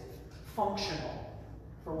effective, functional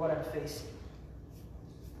for what I'm facing.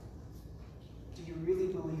 Do you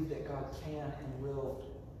really believe that God can and will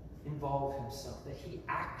involve himself, that he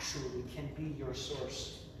actually can be your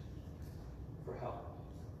source for help?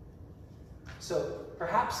 So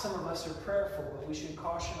perhaps some of us are prayerful, but we should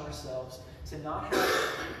caution ourselves to not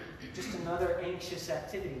have just another anxious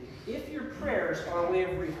activity. If your prayers are a way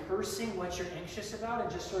of rehearsing what you're anxious about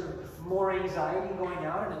and just sort of more anxiety going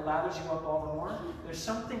out and it lathers you up all the more, there's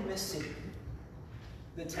something missing,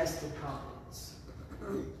 the tested confidence.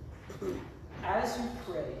 As you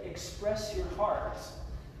pray, express your heart.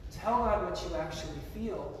 Tell God what you actually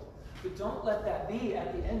feel. But don't let that be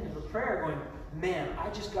at the end of a prayer going, man, I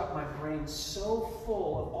just got my brain so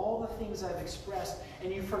full of all the things I've expressed,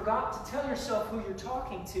 and you forgot to tell yourself who you're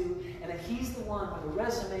talking to, and that he's the one with a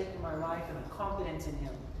resume in my life, and I'm confident in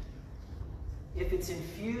him. If it's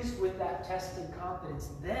infused with that tested confidence,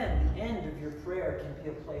 then the end of your prayer can be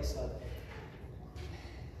a place of,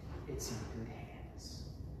 it's in good hands.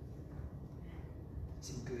 It's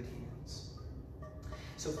in good hands.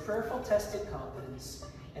 So prayerful, tested confidence.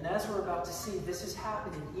 And as we're about to see, this is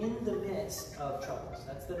happening in the midst of troubles.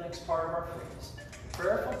 That's the next part of our phrase.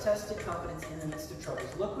 Prayerful, tested confidence in the midst of troubles.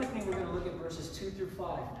 Look with me, we're going to look at verses 2 through 5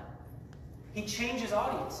 now. He changes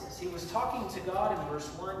audiences. He was talking to God in verse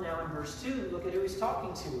 1, now in verse 2. Look at who he's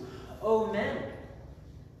talking to. Oh men,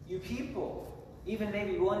 you people, even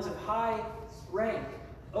maybe ones of high rank.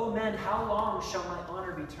 Oh men, how long shall my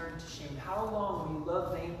honor be turned to shame? How long will you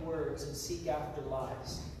love vain words and seek after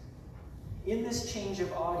lies? In this change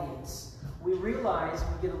of audience, we realize,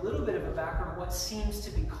 we get a little bit of a background on what seems to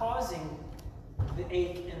be causing the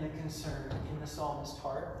ache and the concern in the psalmist's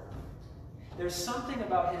heart. There's something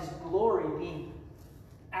about his glory being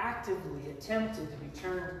actively attempted to be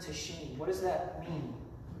turned to shame. What does that mean?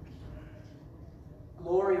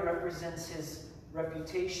 Glory represents his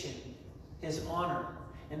reputation, his honor,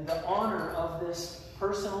 and the honor of this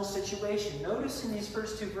personal situation. Notice in these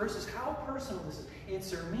first two verses how personal this is.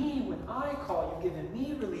 Answer me when I call. You've given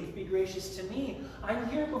me relief. Be gracious to me. I'm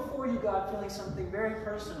here before you, God, feeling something very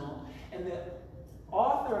personal. And the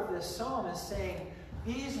author of this psalm is saying,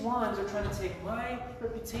 these ones are trying to take my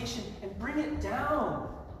reputation and bring it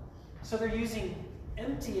down. So they're using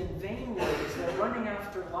empty and vain words. They're running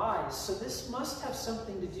after lies. So this must have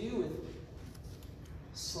something to do with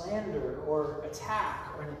slander or attack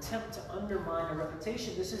or an attempt to undermine a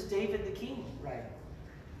reputation. This is David the king, right?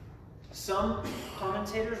 Some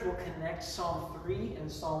commentators will connect Psalm 3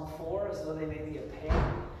 and Psalm 4 as though they may be a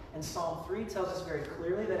pair. And Psalm 3 tells us very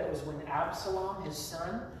clearly that it was when Absalom, his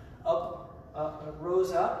son,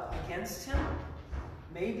 rose up against him.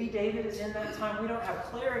 Maybe David is in that time. We don't have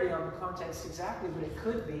clarity on the context exactly, but it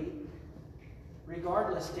could be.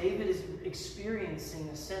 Regardless, David is experiencing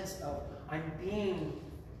a sense of, I'm being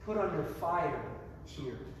put under fire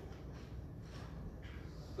here.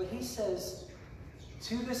 But he says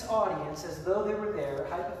to this audience, as though they were there,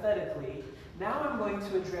 hypothetically, now I'm going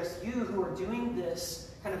to address you who are doing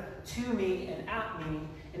this kind of to me and at me.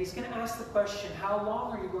 And he's going to ask the question, how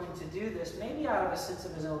long are you going to do this? Maybe out of a sense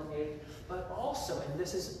of his own faith, but also, and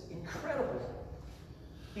this is incredible,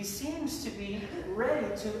 he seems to be ready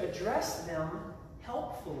to address them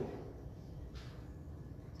helpfully.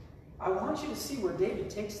 I want you to see where David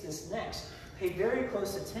takes this next. Pay very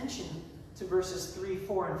close attention to verses 3,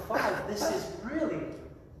 4, and 5. This is really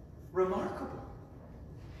remarkable.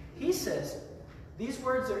 He says, these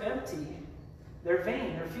words are empty, they're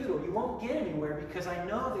vain, they're futile. You won't get anywhere because I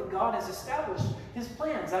know that God has established his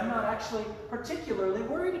plans. I'm not actually particularly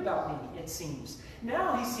worried about me, it seems.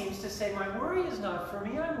 Now he seems to say, my worry is not for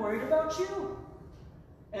me, I'm worried about you,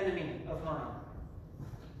 enemy of mine.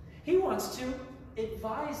 He wants to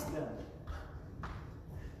advise them.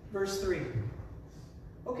 Verse 3.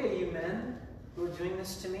 Okay, you men who are doing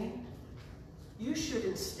this to me, you should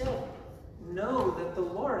instead know that the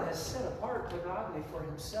Lord has set apart the godly for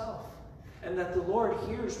himself, and that the Lord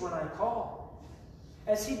hears when I call.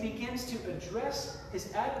 As he begins to address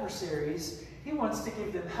his adversaries, he wants to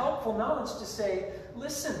give them helpful knowledge to say,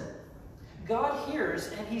 listen, God hears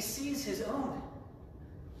and he sees his own.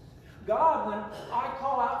 God, when I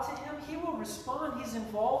call out to him, he will respond. He's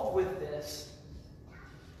involved with this.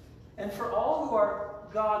 And for all who are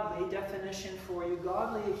godly, definition for you,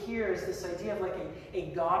 godly here is this idea of like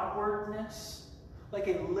a Godwardness, like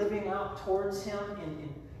a living out towards him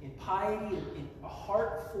in piety, in a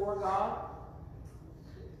heart for God.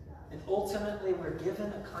 And ultimately, we're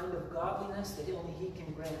given a kind of godliness that only he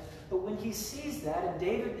can grant. But when he sees that, and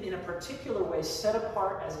David in a particular way set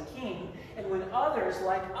apart as a king, and when others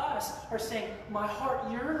like us are saying, my heart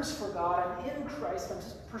yearns for God, I'm in Christ, I'm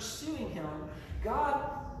just pursuing him, God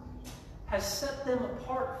has set them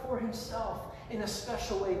apart for himself in a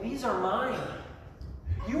special way. These are mine.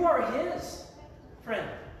 You are his, friend,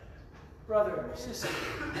 brother, sister.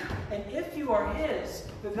 And if you are his,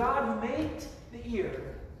 the God who made the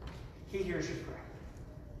ear, he hears your prayer.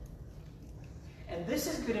 And this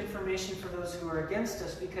is good information for those who are against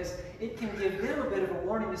us, because it can give them a bit of a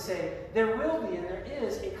warning to say, there will be and there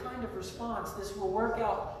is a kind of response. This will work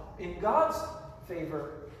out in God's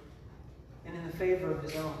favor and in the favor of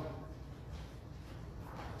his own.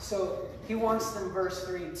 So he wants them, verse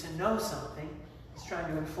 3, to know something. He's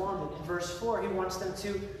trying to inform them. In verse 4, he wants them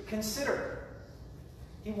to consider.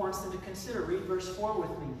 He wants them to consider. Read verse 4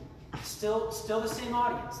 with me. Still the same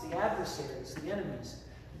audience, the adversaries, the enemies.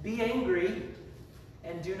 Be angry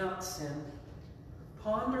and do not sin.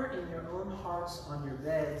 Ponder in your own hearts on your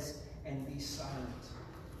beds and be silent.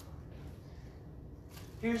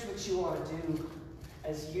 Here's what you want to do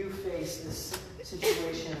as you face this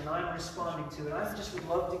situation and I'm responding to it. I just would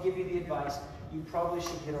love to give you the advice. You probably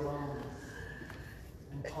should get alone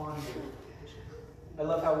and ponder. I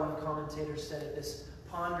love how one commentator said it. This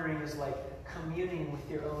pondering is like communing with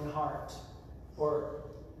your own heart, or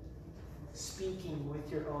speaking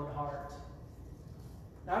with your own heart.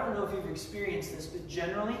 Now, I don't know if you've experienced this, but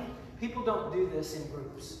generally, people don't do this in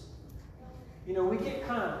groups. You know, we get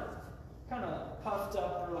kind of puffed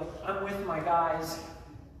up, or like, I'm with my guys.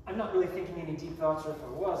 I'm not really thinking any deep thoughts, or if I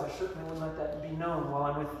was, I certainly wouldn't let that be known while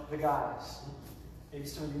I'm with the guys. Maybe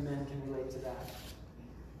some of you men can relate to that.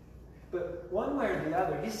 But one way or the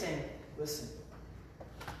other, he's saying, listen,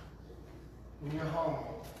 when you're home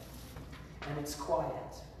and it's quiet,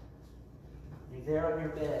 you're there on your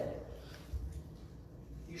bed,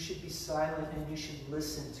 you should be silent and you should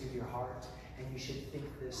listen to your heart and you should think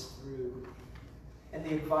this through. And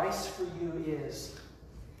the advice for you is,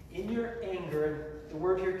 in your anger, the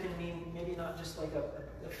word here can mean maybe not just like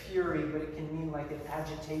a fury, but it can mean like an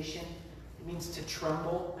agitation. It means to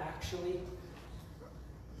tremble, actually.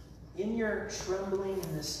 In your trembling,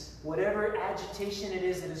 in this whatever agitation it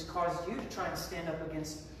is that has caused you to try and stand up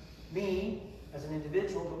against me as an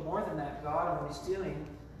individual, but more than that, God and what he's doing,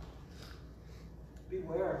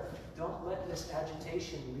 beware. Don't let this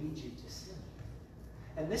agitation lead you to sin.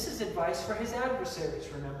 And this is advice for his adversaries,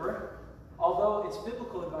 remember? Although it's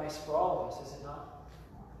biblical advice for all of us, is it not?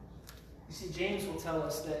 You see, James will tell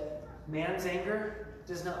us that man's anger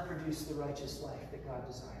does not produce the righteous life that God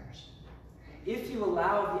desires. If you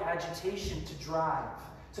allow the agitation to drive,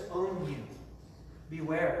 to own you,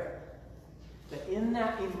 beware that in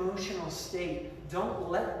that emotional state, don't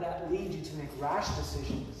let that lead you to make rash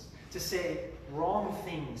decisions, to say wrong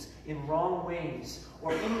things in wrong ways,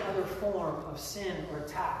 or any other form of sin or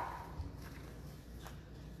attack.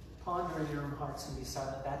 Ponder in your own hearts and be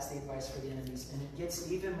silent. That's the advice for the enemies. And it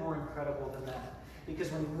gets even more incredible than that.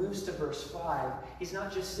 Because when he moves to verse 5, he's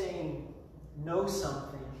not just saying know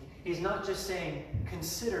something. He's not just saying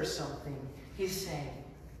consider something. He's saying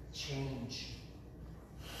change.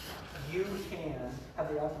 You can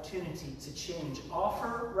have the opportunity to change.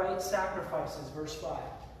 Offer right sacrifices, verse 5.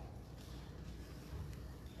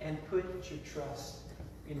 And put your trust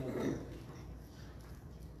in the Lord.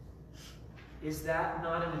 Is that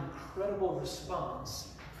not an incredible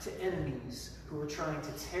response to enemies who are trying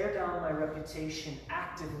to tear down my reputation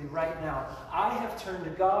actively right now? I have turned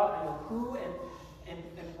to God. I know who and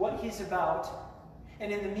what He's about.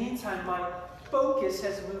 And in the meantime, my focus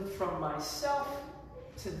has moved from myself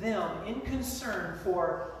to them in concern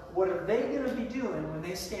for what are they going to be doing when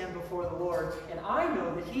they stand before the Lord. And I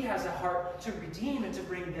know that He has a heart to redeem and to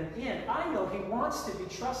bring them in. I know He wants to be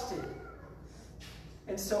trusted.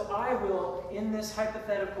 And so I will, in this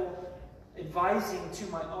hypothetical advising to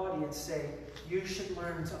my audience, say, you should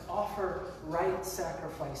learn to offer right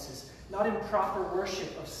sacrifices, not improper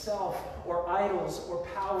worship of self or idols or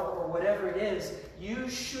power or whatever it is. You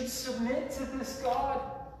should submit to this God.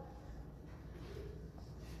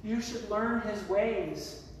 You should learn His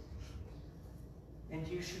ways. And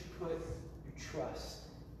you should put your trust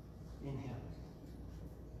in Him.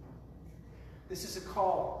 This is a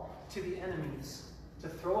call to the enemies to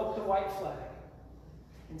throw up the white flag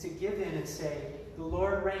and to give in and say, the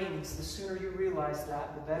Lord reigns. The sooner you realize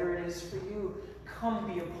that, the better it is for you.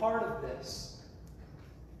 Come be a part of this.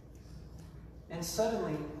 And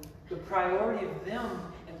suddenly, the priority of them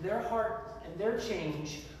and their heart and their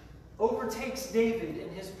change overtakes David in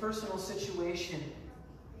his personal situation.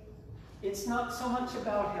 It's not so much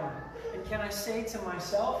about him. And can I say to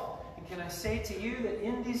myself, and can I say to you that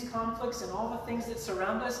in these conflicts and all the things that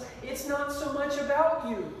surround us, it's not so much about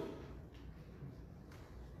you.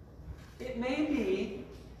 It may be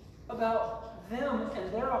about them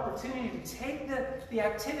and their opportunity to take the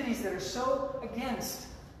activities that are so against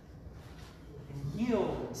and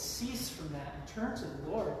yield and cease from that and turn to the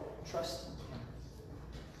Lord and trust in Him.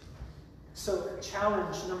 So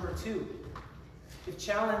challenge number 2. If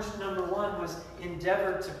challenge number 1 was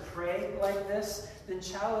endeavor to pray like this, then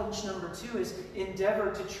challenge number 2 is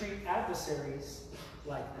endeavor to treat adversaries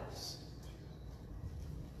like this.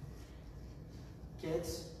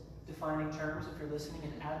 Kids, defining terms, if you're listening,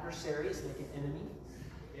 an adversary is like an enemy.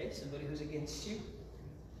 Okay, somebody who's against you.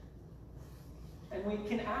 And we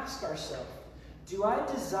can ask ourselves, do I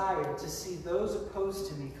desire to see those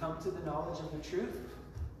opposed to me come to the knowledge of the truth?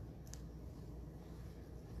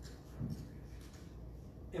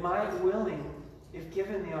 Am I willing, if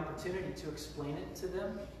given the opportunity, to explain it to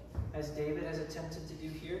them, as David has attempted to do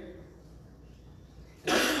here?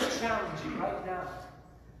 And I'm going to challenge you right now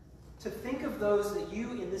to think of those that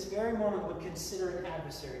you, in this very moment, would consider an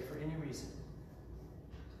adversary for any reason.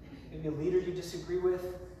 Maybe a leader you disagree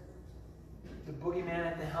with, the boogeyman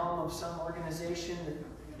at the helm of some organization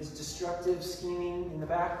that is destructive, scheming in the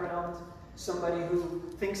background, somebody who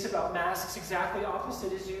thinks about masks exactly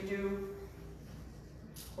opposite as you do,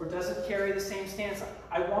 or doesn't carry the same stance.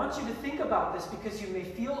 I want you to think about this because you may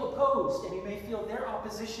feel opposed and you may feel their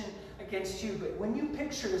opposition against you. But when you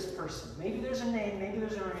picture this person, maybe there's a name, maybe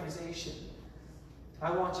there's an organization,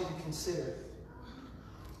 I want you to consider,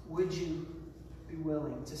 would you be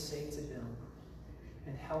willing to say to them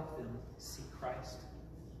and help them see Christ?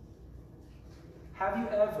 Have you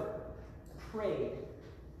ever prayed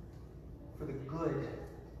for the good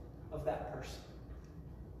of that person?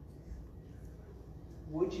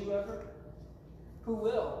 Would you ever? Who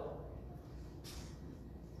will?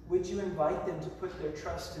 Would you invite them to put their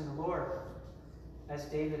trust in the Lord, as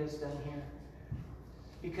David has done here?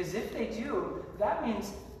 Because if they do, that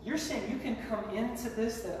means you're saying you can come into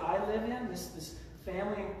this that I live in, this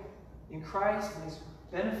family in Christ, and these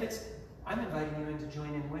benefits. I'm inviting you in to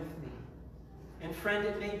join in with me. And friend,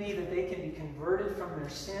 it may be that they can be converted from their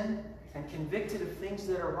sin and convicted of things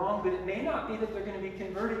that are wrong, but it may not be that they're going to be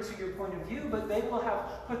converted to your point of view, but they will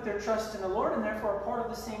have put their trust in the Lord and therefore are part of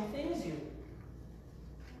the same thing as you.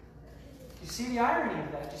 You see the irony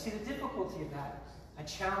of that? You see the difficulty of that? I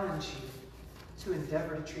challenge you to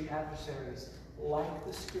endeavor to treat adversaries like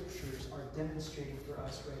the Scriptures are demonstrating for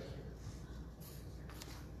us right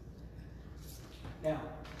here. Now,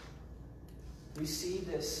 we see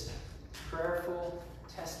this prayerful,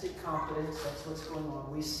 tested confidence. That's what's going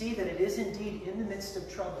on. We see that it is indeed in the midst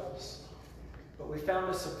of troubles. But we found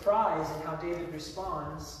a surprise in how David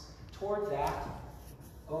responds toward that.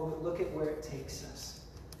 Oh, but look at where it takes us.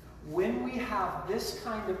 When we have this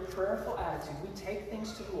kind of prayerful attitude, we take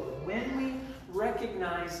things to the Lord. When we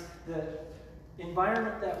recognize the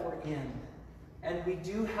environment that we're in, and we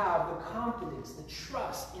do have the confidence, the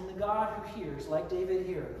trust in the God who hears, like David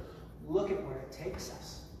here, look at where it takes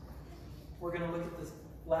us. We're going to look at the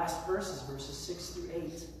last verses 6 through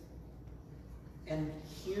 8. And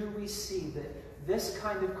here we see that this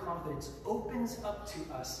kind of confidence opens up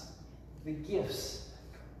to us the gifts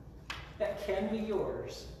that can be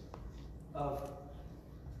yours of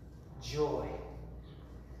joy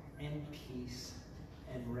and peace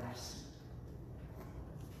and rest.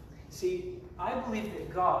 See, I believe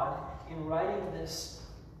that God, in writing this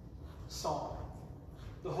psalm,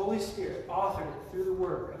 the Holy Spirit authored it through the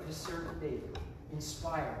work of his servant David,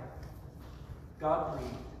 inspired,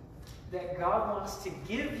 God-breathed, that God wants to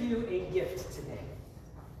give you a gift today.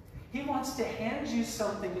 He wants to hand you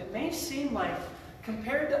something that may seem like,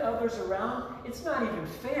 compared to others around, it's not even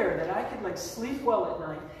fair that I could sleep well at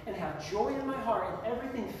night and have joy in my heart and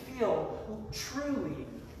everything feel truly,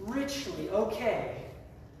 richly okay.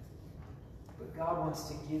 But God wants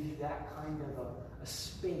to give you that kind of a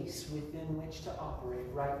space within which to operate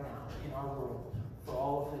right now in our world for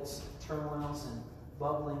all of its turmoils and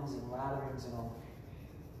bubblings and latherings and all.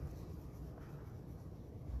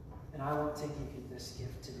 And I want to give you this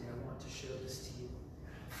gift today. I want to show this to you.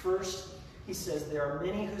 First, he says, there are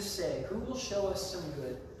many who say, who will show us some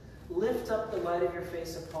good? Lift up the light of your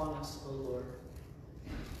face upon us, O Lord.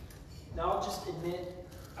 Now I'll just admit,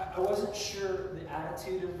 I wasn't sure the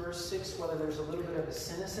attitude of verse 6, whether there's a little bit of a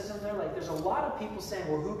cynicism there. There's a lot of people saying,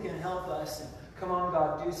 well, who can help us? And come on,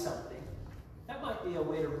 God, do something. That might be a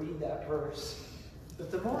way to read that verse. But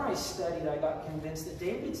the more I studied, I got convinced that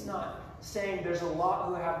David's not saying there's a lot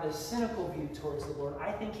who have this cynical view towards the Lord.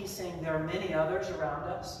 I think he's saying there are many others around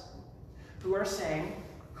us who are saying,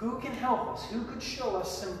 who can help us? Who could show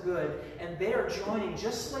us some good? And they are joining,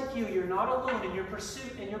 just like you. You're not alone in your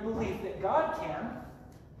pursuit and your belief that God can.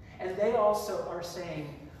 And they also are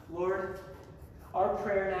saying, Lord, our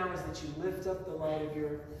prayer now is that you lift up the light of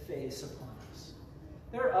your face upon us.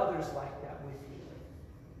 There are others like that with you.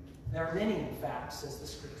 There are many, in fact, says the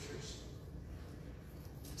Scriptures.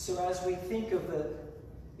 So as we think of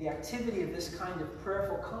the activity of this kind of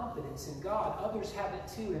prayerful confidence in God, others have it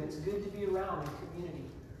too, and it's good to be around in community,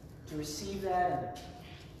 to receive that and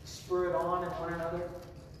spur it on in one another.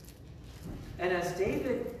 And as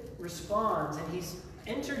David responds, and he's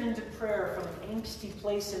entered into prayer from an angsty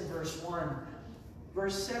place in verse 1,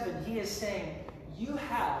 verse 7, he is saying, you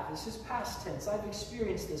have, this is past tense, I've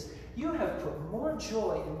experienced this, you have put more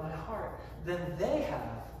joy in my heart than they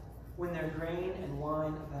have when their grain and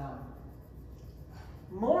wine abound.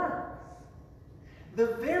 More. The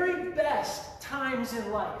very best times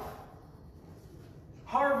in life.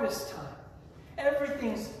 Harvest time.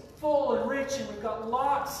 Everything's full and rich and we've got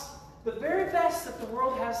lots. The very best that the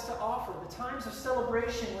world has to offer. The times of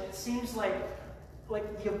celebration when it seems like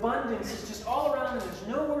the abundance is just all around and there's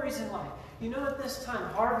no worries in life. You know, at this time,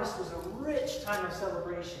 harvest was a rich time of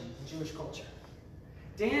celebration in Jewish culture.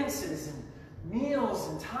 Dances and meals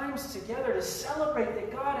and times together to celebrate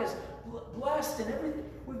that God has blessed and everything.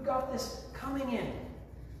 We've got this coming in.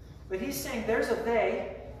 But he's saying there's a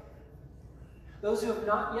they. Those who have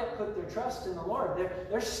not yet put their trust in the Lord.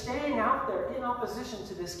 They're staying out there in opposition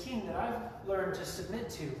to this king that I've learned to submit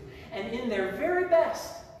to. And in their very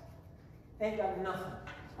best, they've got nothing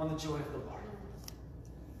on the joy of the Lord.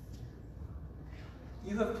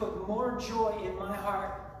 You have put more joy in my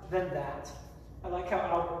heart than that. I like how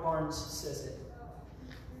Albert Barnes says it.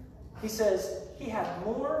 He says, he had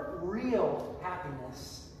more real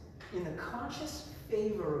happiness in the conscious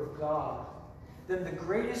favor of God than the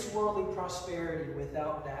greatest worldly prosperity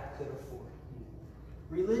without that could afford.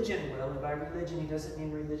 Religion will, and by religion he doesn't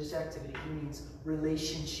mean religious activity, he means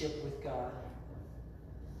relationship with God.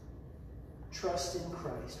 Trust in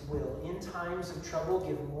Christ will, in times of trouble,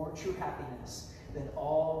 give more true happiness than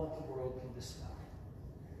all that the world can bestow.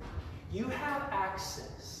 You have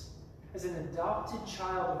access as an adopted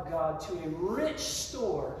child of God to a rich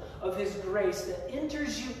store of his grace that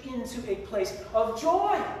enters you into a place of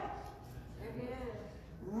joy. Amen.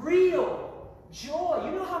 Real joy.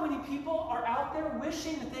 You know how many people are out there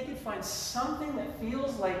wishing that they could find something that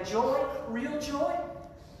feels like joy, real joy?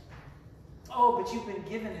 Oh, but you've been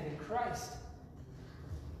given it in Christ.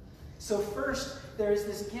 So first, there is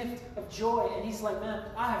this gift of joy, and he's like, man,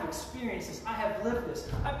 I have experienced this. I have lived this.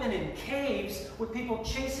 I've been in caves with people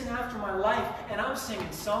chasing after my life, and I'm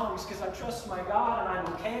singing songs because I trust my God, and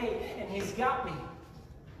I'm okay, and he's got me.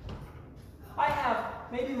 I have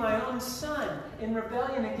maybe my own son in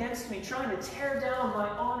rebellion against me, trying to tear down my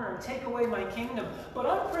honor and take away my kingdom. But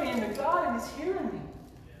I'm praying to God, and he's hearing me.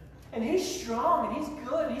 And he's strong, and he's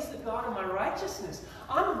good, and he's the God of my righteousness.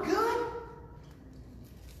 I'm good.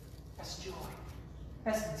 That's joy.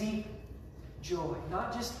 That's deep joy.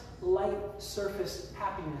 Not just light surface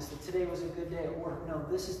happiness that today was a good day at work. No,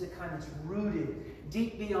 this is the kind that's rooted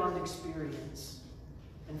deep beyond experience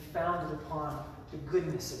and founded upon the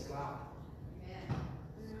goodness of God.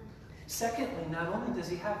 Secondly, not only does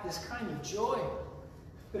he have this kind of joy,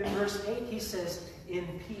 but in verse 8 he says, in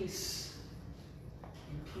peace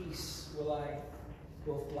will I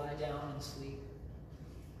both lie down and sleep.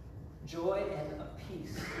 Joy and a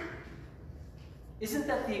peace. Isn't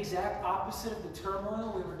that the exact opposite of the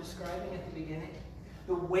turmoil we were describing at the beginning?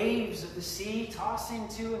 The waves of the sea tossing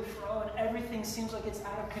to and fro, and everything seems like it's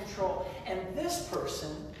out of control. And this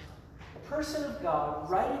person, a person of God,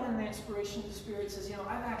 writing in the inspiration of the Spirit, says,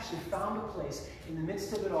 I've actually found a place in the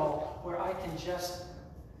midst of it all where I can just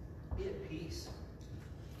be at peace.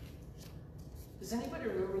 Does anybody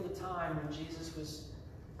remember the time when Jesus was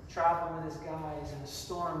traveling with his guys and a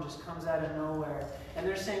storm just comes out of nowhere and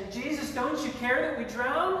they're saying, Jesus, don't you care that we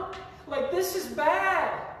drown? Like, this is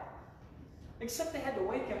bad. Except they had to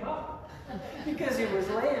wake him up because he was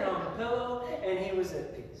laying on the pillow and he was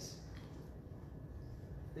at peace.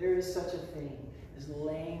 There is such a thing as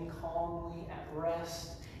laying calmly at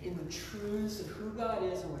rest in the truths of who God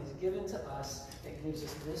is and what he's given to us that gives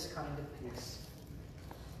us this kind of peace.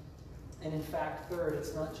 And in fact, third,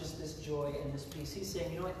 it's not just this joy and this peace. He's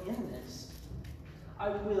saying, in this, I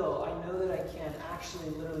know that I can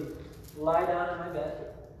actually literally lie down in my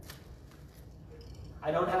bed.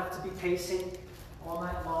 I don't have to be pacing all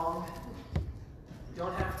night long.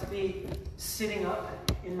 Don't have to be sitting up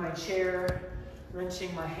in my chair,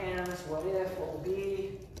 wrenching my hands, what will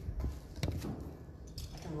be.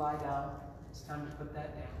 I can lie down. It's time to put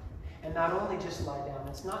that down. And not only just lie down.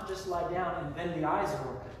 It's not just lie down and then the eyes are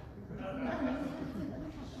open.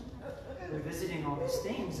 We're visiting all these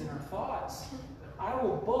things in our thoughts. I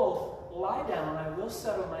will both lie down, I will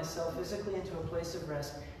settle myself physically into a place of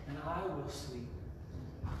rest, and I will sleep.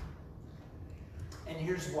 And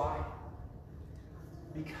here's why.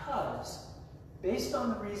 Because, based on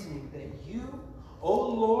the reasoning that you, O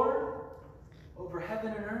Lord, over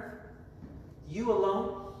heaven and earth, you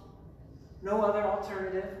alone, no other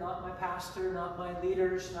alternative, not my pastor, not my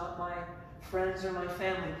leaders, not my friends or my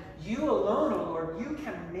family, you alone, O Lord, you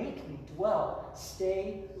can make me dwell,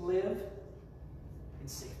 stay, live in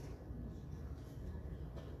safety.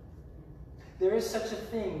 There is such a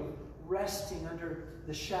thing, resting under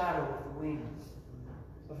the shadow of the wings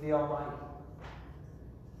of the Almighty,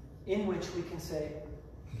 in which we can say,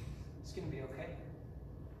 it's going to be okay.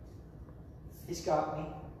 He's got me,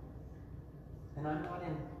 and I'm not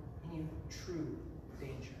in any true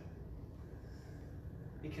danger.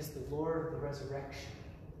 Because the Lord of the resurrection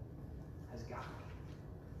has got me.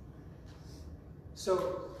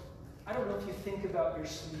 So, I don't know if you think about your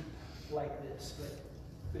sleep like this,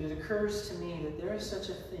 but it occurs to me that there is such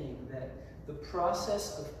a thing that the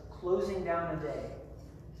process of closing down a day,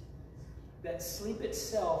 that sleep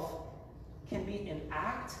itself can be an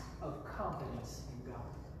act of confidence in God.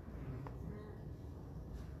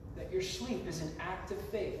 That your sleep is an act of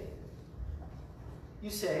faith.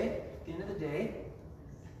 You say, at the end of the day,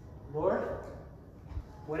 Lord,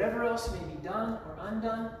 whatever else may be done or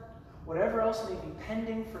undone, whatever else may be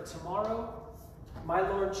pending for tomorrow, my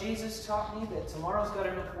Lord Jesus taught me that tomorrow's got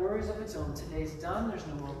enough worries of its own. Today's done. There's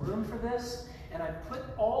no more room for this. And I put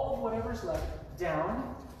all of whatever's left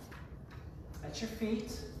down at your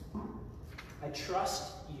feet. I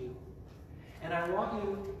trust you. And I want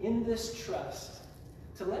you, in this trust,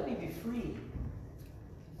 to let me be free.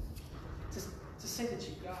 To say that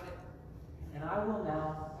you got it. And I will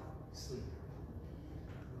now sleep.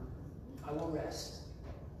 I will rest.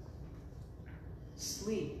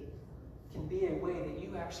 Sleep can be a way that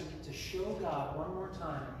you actually get to show God one more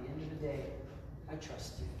time at the end of the day, I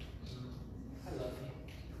trust you. I love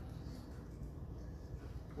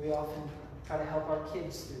you. We often try to help our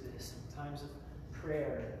kids through this in times of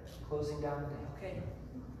prayer and closing down the day. Okay,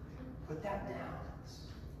 put that down.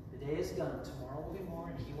 The day is done. Tomorrow will be more,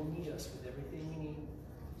 and He will meet us with everything we need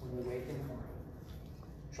when we wake in the morning.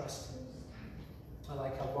 Trust Him. I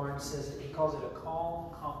like how Barnes says it. He calls it a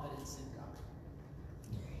calm confidence in God.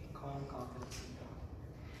 Calm own confidence in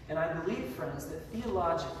God. And I believe, friends, that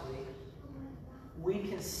theologically, we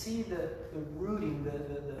can see the rooting,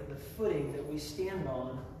 the footing that we stand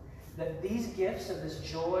on, that these gifts of this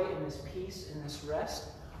joy and this peace and this rest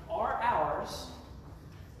are ours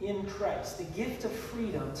in Christ. The gift of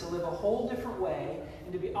freedom to live a whole different way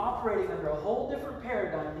and to be operating under a whole different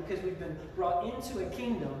paradigm because we've been brought into a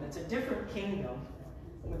kingdom that's a different kingdom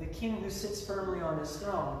with a king who sits firmly on his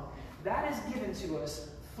throne. That is given to us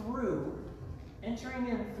through entering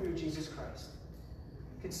in through Jesus Christ.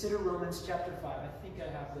 Consider Romans chapter 5. I think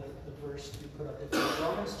I have the verse to put up there.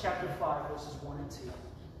 Romans chapter 5, verses 1 and 2.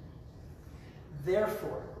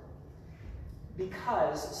 Therefore,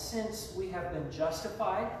 because since we have been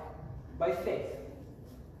justified by faith,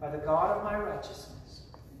 by the God of my righteousness,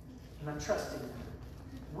 and I'm trusting Him,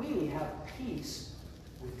 we have peace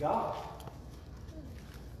with God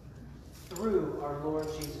through our Lord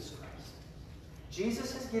Jesus Christ.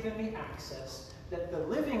 Jesus has given me access that the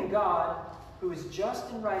living God, who is just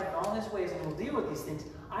and right in all His ways and will deal with these things,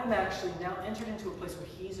 I'm actually now entered into a place where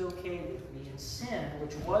He's okay with me. And sin,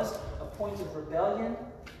 which was a point of rebellion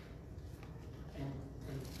and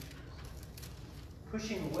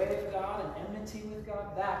pushing away of God and enmity with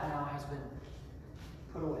God, that now has been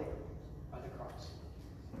put away by the cross.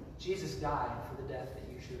 Jesus died for the death that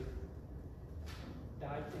you should have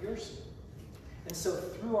died for your sin. And so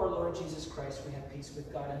through our Lord Jesus Christ, we have peace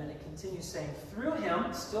with God. And then it continues saying, through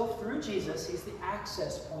Him, still through Jesus, He's the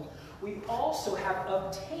access point. We also have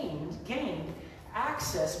gained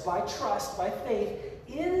access by trust, by faith,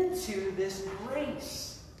 into this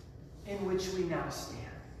grace in which we now stand.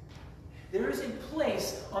 There is a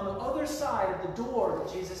place on the other side of the door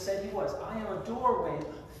that Jesus said He was. I am a doorway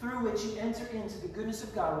through which you enter into the goodness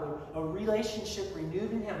of God, with a relationship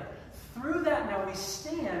renewed in Him. Through that now we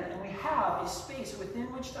stand and we have a space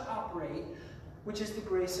within which to operate, which is the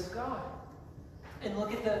grace of God. And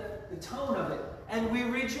look at the tone of it. And we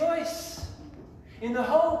rejoice in the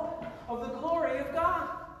hope of the glory of God.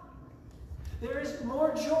 There is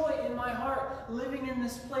more joy in my heart living in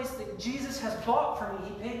this place that Jesus has bought for me.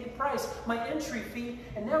 He paid the price, my entry fee,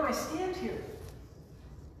 and now I stand here.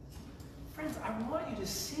 Friends, I want you to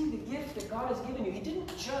see the gift that God has given you. He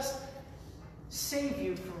didn't just save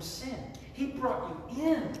you from sin. He brought you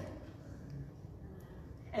in.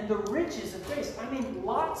 And the riches of grace, I mean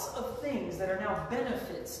lots of things that are now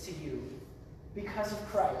benefits to you because of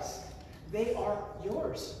Christ. They are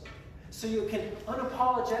yours. So you can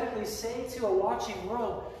unapologetically say to a watching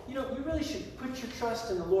world, you know, you really should put your trust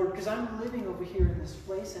in the Lord because I'm living over here in this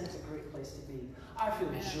place and it's a great place to be. I feel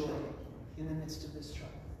joy in the midst of this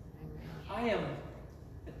trouble. I am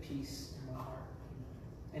at peace in my heart.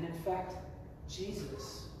 And in fact,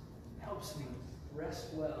 Jesus helps me rest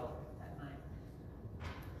well at night,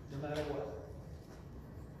 no matter what.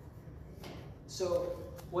 So,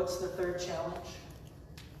 what's the third challenge?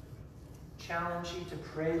 Challenge you to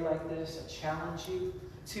pray like this. I challenge you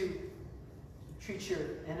to treat your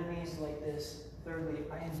enemies like this. Thirdly,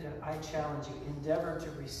 I challenge you, endeavor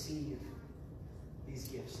to receive these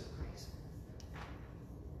gifts of grace.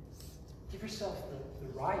 Give yourself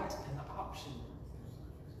the right and the option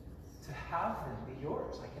to have them be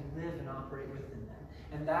yours. I can live and operate within them.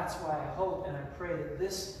 And that's why I hope and I pray that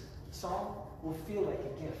this song will feel like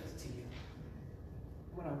a gift to you.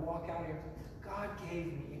 When I walk out here, God gave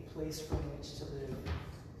me a place from which to live.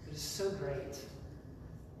 It is so great,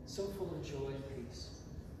 so full of joy and peace.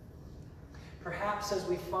 Perhaps as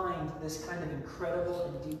we find this kind of incredible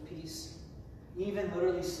and deep peace, even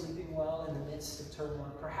literally sleeping well in the midst of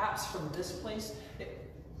turmoil, perhaps from this place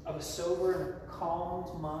of a sober and a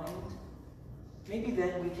calmed mind, maybe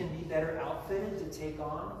then we can be better outfitted to take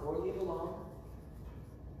on or leave alone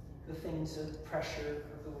the things of pressure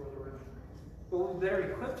of the world around. But we're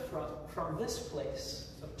better equipped from this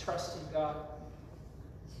place of trusting God.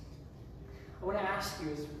 I want to ask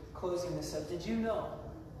you, as closing this up, did you know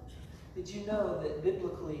that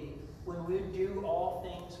biblically, when we do all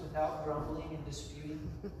things without grumbling and disputing,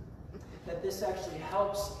 that this actually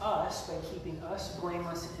helps us by keeping us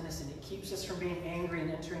blameless and innocent. It keeps us from being angry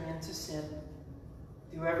and entering into sin.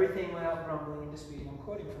 Do everything without grumbling and disputing. I'm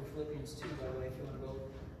quoting from Philippians 2, by the way, if you want to go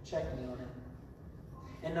check me on it.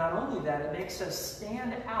 And not only that, it makes us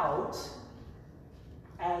stand out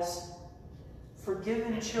as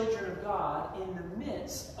forgiven children of God in the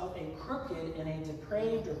midst of a crooked and a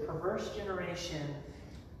depraved or perverse generation.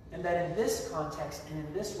 And that in this context and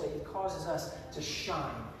in this way, it causes us to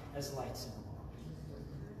shine as lights in the world.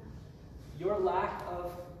 Your lack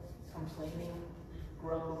of complaining,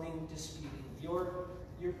 grumbling, disputing, your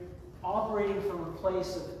operating from a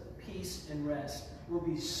place of peace and rest will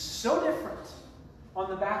be so different on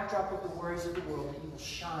the backdrop of the worries of the world, that you will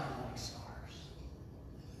shine like stars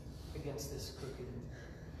against this crooked and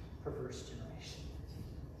perverse generation.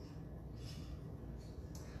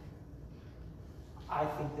 I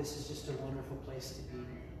think this is just a wonderful place to be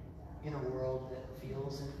in a world that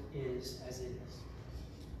feels and is as it is.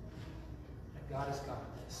 And God has got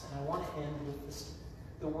this. And I want to end with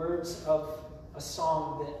the words of a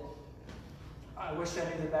song that I wish I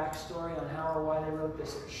knew the backstory on how or why they wrote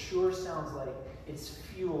this. It sure sounds like it's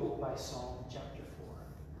fueled by Psalm chapter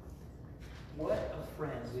 4. What a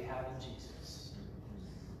friend we have in Jesus.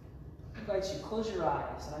 I invite you, close your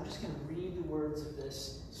eyes, and I'm just going to read the words of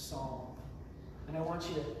this psalm. And I want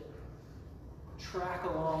you to track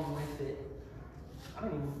along with it. I don't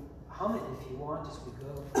even hum it if you want as we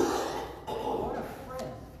go. What a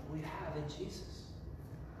friend we have in Jesus.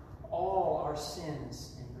 All our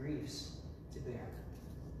sins and griefs to bear.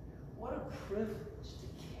 What a privilege to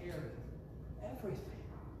carry everything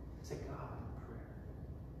to God in prayer.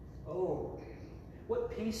 Oh,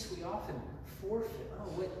 what peace we often forfeit. Oh,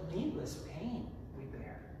 what needless pain we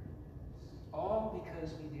bear. All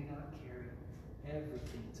because we do not carry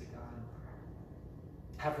everything to God in prayer.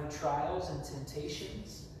 Have we trials and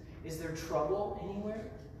temptations? Is there trouble anywhere?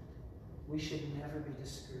 We should never be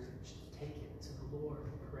discouraged. Take it to the Lord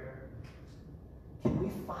in prayer. Can we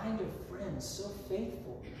find a friend so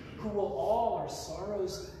faithful who will all our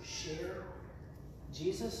sorrows share?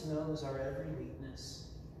 Jesus knows our every weakness.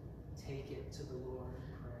 Take it to the Lord in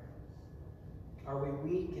prayer. Are we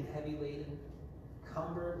weak and heavy laden,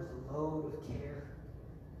 cumbered with a load of care?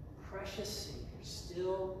 Precious Savior,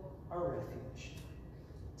 still our refuge.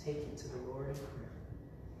 Take it to the Lord in prayer.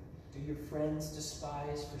 Do your friends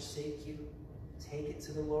despise, forsake you? Take it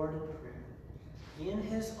to the Lord in prayer. In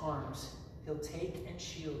his arms, he'll take and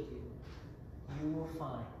shield you. You will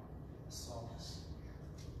find a solace.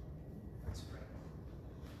 Let's pray.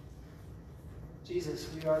 Jesus,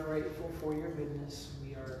 we are grateful for your goodness.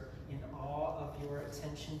 We are in awe of your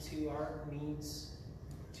attention to our needs,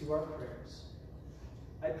 to our prayers.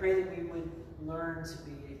 I pray that we would learn to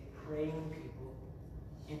be a praying people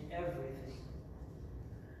in everything.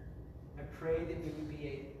 I pray that we would be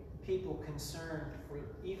a people concerned for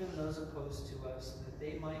even those opposed to us, that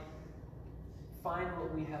they might find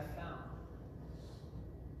what we have found.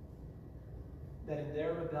 That in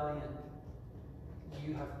their rebellion,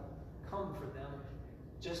 you have come for them,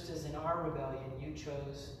 just as in our rebellion you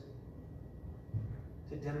chose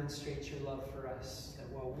to demonstrate your love for us, that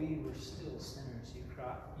while we were still sinners, you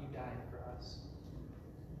died for us.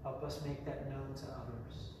 Help us make that known to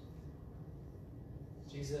others.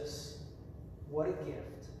 Jesus, what a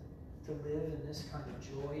gift to live in this kind of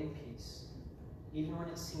joy and peace, even when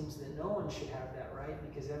it seems that no one should have that right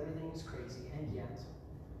because everything is crazy, and yet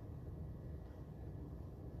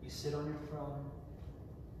you sit on your throne,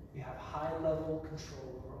 you have high-level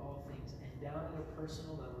control over all things, and down at a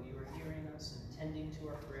personal level, you are hearing us and tending to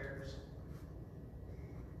our prayers,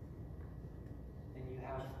 and you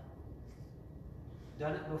have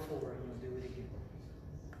done it before, and you'll do it again.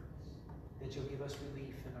 That you'll give us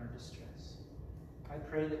relief in our distress. I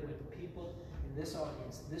pray that when people in this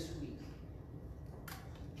audience this week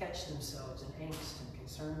catch themselves in angst and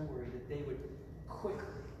concern and worry, that they would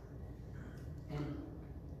quickly and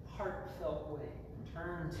heartfelt way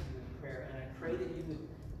turn to you in prayer. And I pray that you would,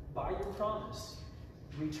 by your promise,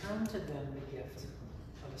 return to them the gift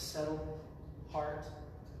of a settled heart,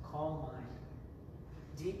 a calm mind,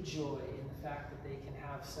 deep joy in the fact that they can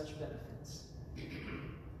have such benefits.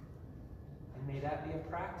 And may that be a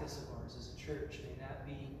practice of ours as a church. May that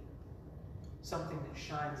be something that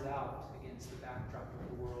shines out against the backdrop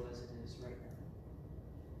of the world as it is right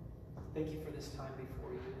now. Thank you for this time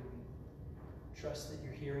before you, and we trust that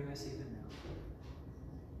you're hearing us even now.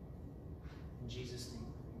 In Jesus' name.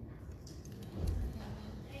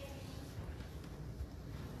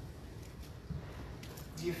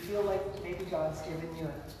 Do you feel like maybe God's given you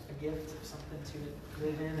a gift of something to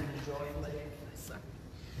live in and enjoy today?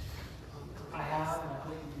 I have, and I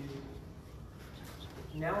hope you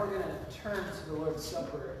do. Now we're going to turn to the Lord's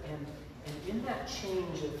Supper, and in that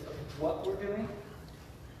change of what we're doing,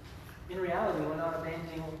 in reality, we're not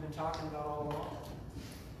abandoning what we've been talking about all along.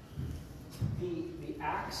 The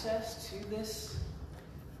access to this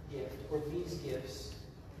gift, or these gifts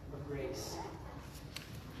of grace,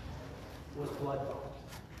 was blood-bought.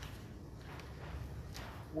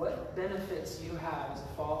 What benefits you have as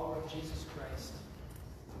a follower of Jesus Christ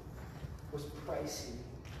was pricey,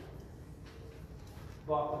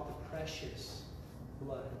 bought with the precious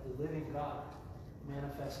blood of the living God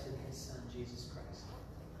manifested in his Son, Jesus Christ.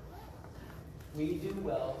 We do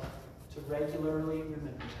well to regularly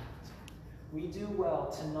remember that. we do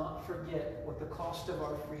well to not forget what the cost of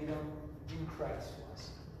our freedom in Christ was.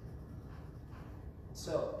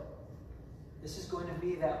 So, this is going to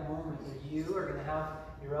be that moment where you are going to have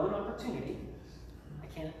your own opportunity. I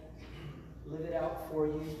can't live it out for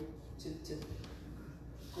you, to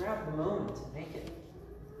grab the moment and make it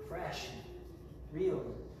fresh and real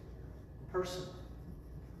and personal.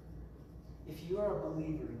 If you are a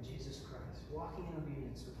believer in Jesus Christ, walking in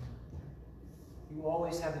obedience with Him, you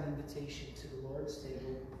always have an invitation to the Lord's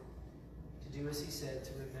table to do as He said,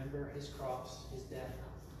 to remember His cross, His death,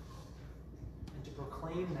 and to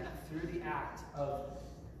proclaim that through the act of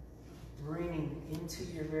bringing into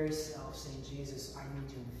your very self, saying, Jesus, I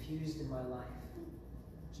need you infused in my life.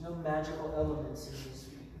 There's no magical elements in these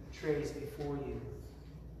trays before you,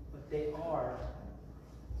 but they are,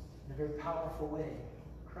 in a very powerful way,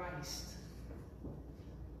 Christ.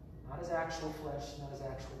 Not as actual flesh, not as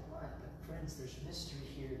actual blood, but friends, there's mystery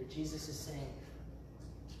here that Jesus is saying,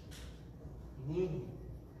 you need me.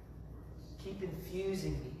 Keep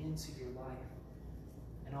infusing me into your life.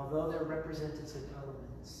 And although they're representative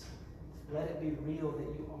elements, let it be real that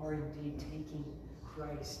you are indeed taking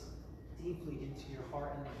Christ deeply into your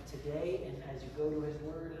heart and life today and as you go to His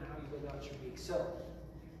Word and how you go about your week. So,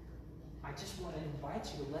 I just want to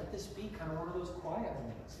invite you to let this be kind of one of those quiet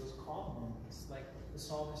moments, those calm moments, like the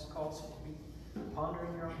psalmist calls it, be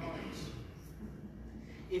pondering your own hearts.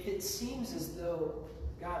 If it seems as though,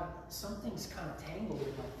 God, something's kind of tangled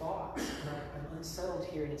in my thoughts, and I'm unsettled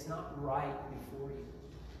here, and it's not right before you,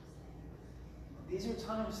 these are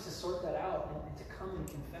times to sort that out and to come in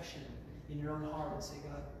confession in your own heart and say,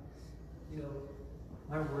 God,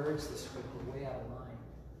 my words this week were way out of line.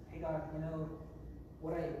 Hey, God,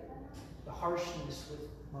 the harshness with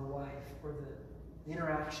my wife, or the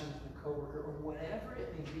interaction with a coworker, or whatever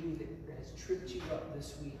it may be that has tripped you up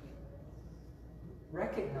this week,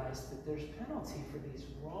 recognize that there's penalty for these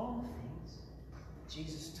wrong things.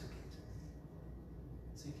 Jesus took it.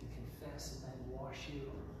 So you can confess and then wash you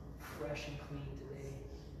fresh and clean today.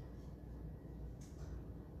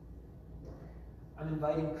 I'm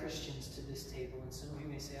inviting Christians to this table, and some of you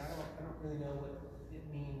may say, I don't really know what it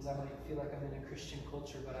means. I might feel like I'm in a Christian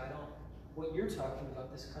culture, but I don't. What you're talking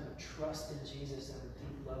about, this kind of trust in Jesus at a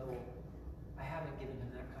deep level, I haven't given Him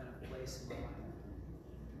that kind of place in my life.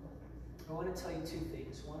 I want to tell you two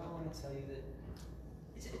things. One, I want to tell you that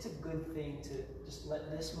it's a good thing to just let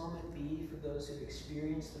this moment be for those who've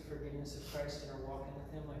experienced the forgiveness of Christ and are walking with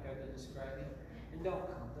Him like I've been describing. And don't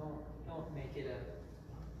make it a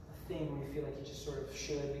thing where you feel like you just sort of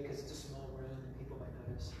should because it's a small room and people might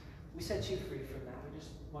notice. We set you free from that. We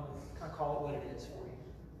just want to kind of call it what it is for you.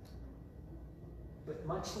 But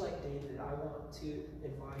much like David, I want to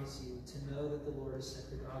advise you to know that the Lord has set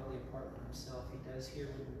the godly apart from Himself. He does hear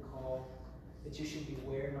when we call, that you should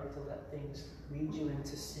beware not to let things lead you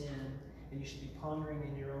into sin, and you should be pondering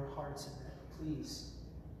in your own hearts in that, please,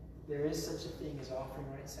 there is such a thing as offering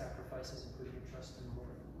right sacrifices and putting your trust in the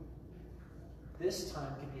Lord. This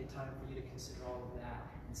time can be a time for you to consider all of that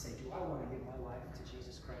and say, do I want to give my life to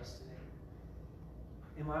Jesus Christ today?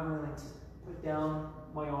 Am I willing to put down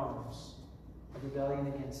my arms of rebellion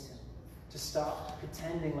against Him, to stop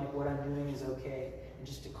pretending like what I'm doing is okay, and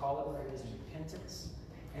just to call it what it is in repentance,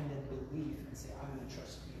 and then believe and say, I'm going to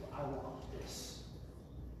trust you. I want this.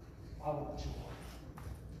 I want joy.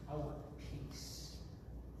 I want peace.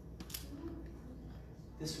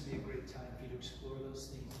 This would be a great time for you to explore those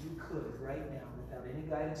things. You could, right now, without any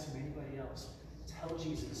guidance from anybody else, tell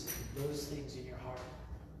Jesus those things in your heart.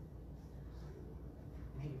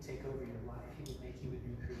 And He would take over your life. He would make you a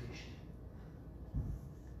new creation.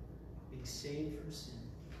 Being saved from sin,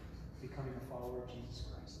 becoming a follower of Jesus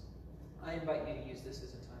Christ. I invite you to use this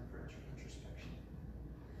as a time for introspection.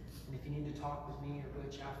 And if you need to talk with me or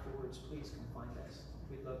Butch afterwards, please come find us.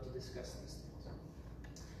 We'd love to discuss these things.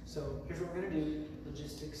 So here's what we're going to do.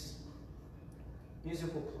 Logistics.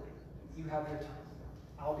 Music will play. You have your time.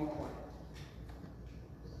 I'll be quiet.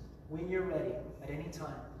 When you're ready, at any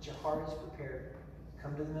time, that your heart is prepared,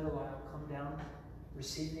 come to the middle aisle, come down,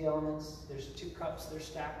 receive the elements. There's 2 cups, they're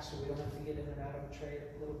stacked, so we don't have to get in and out of a tray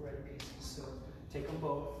of little bread pieces. So take them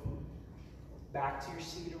both. Back to your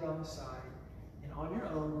seat around the side. And on your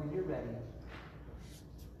own, when you're ready,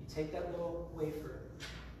 you take that little wafer,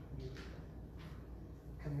 you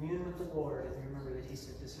commune with the Lord, and you remember that He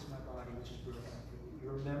said, this is my body, which is broken for you.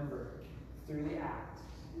 You remember, through the act,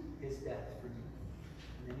 His death for you.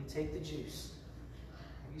 And then you take the juice,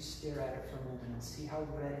 and you stare at it for a moment and see how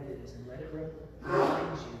red it is, and let it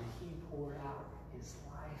remind you that He poured out His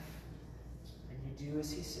life. And you do as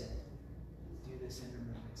He said. Do this in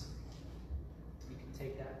remembrance of me. You can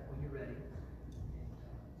take that when you're ready.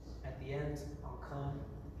 And at the end, I'll come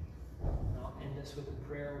and I'll end us with a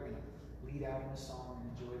prayer. We're going to lead out in a song and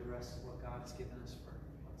enjoy the rest of what God has given us for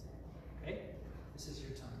today. Okay? This is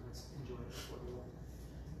your time. Let's enjoy it before the Lord.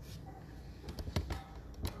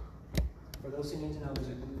 For those who need to know, there's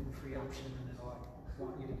a gluten-free option in the middle. I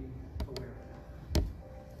want you to be aware of that.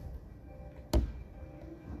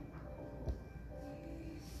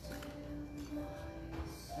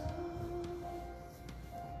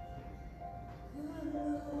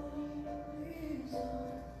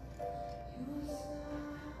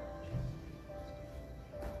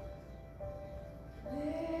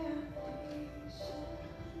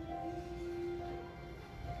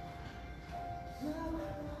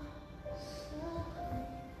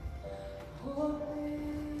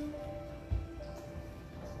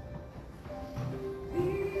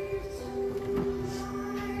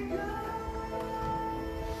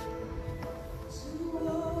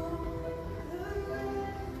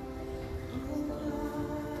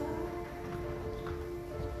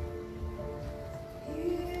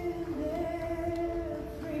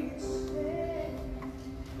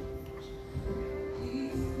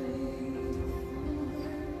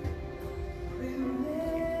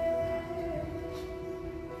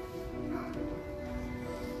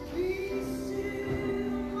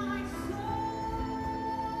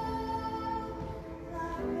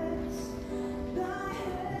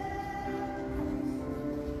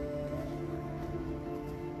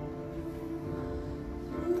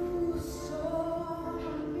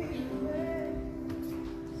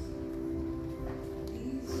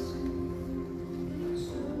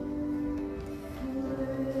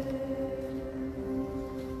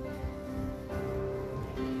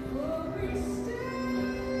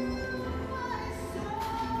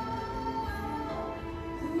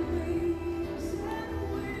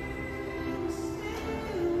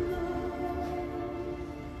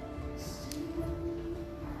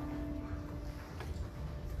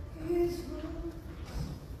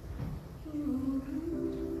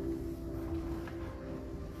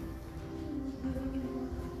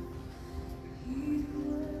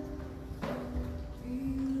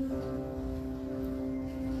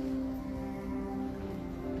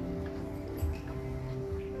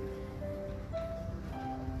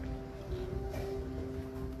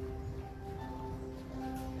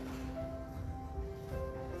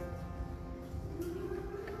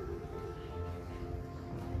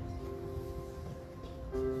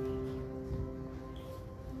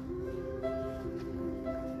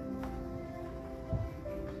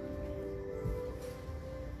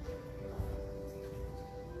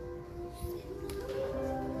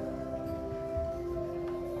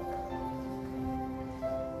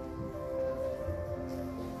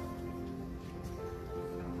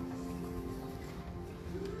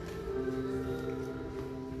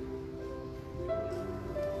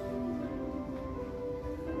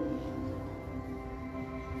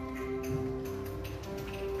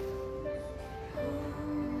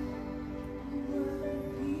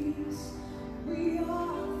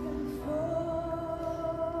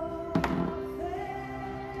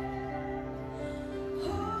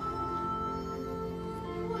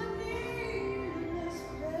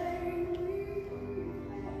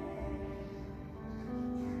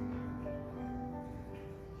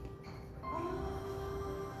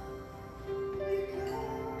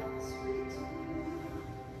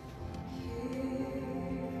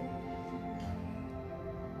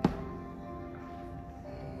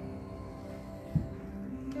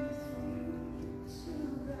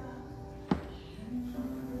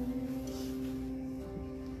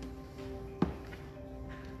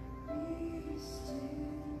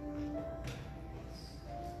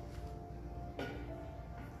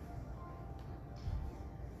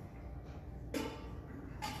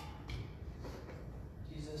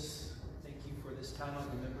 Time of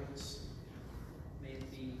remembrance. May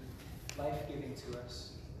it be life-giving to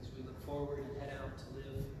us as we look forward and head out to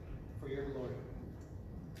live for your glory.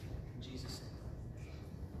 In Jesus' name.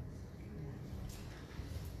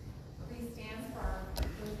 Please stand for our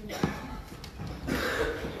closing prayer.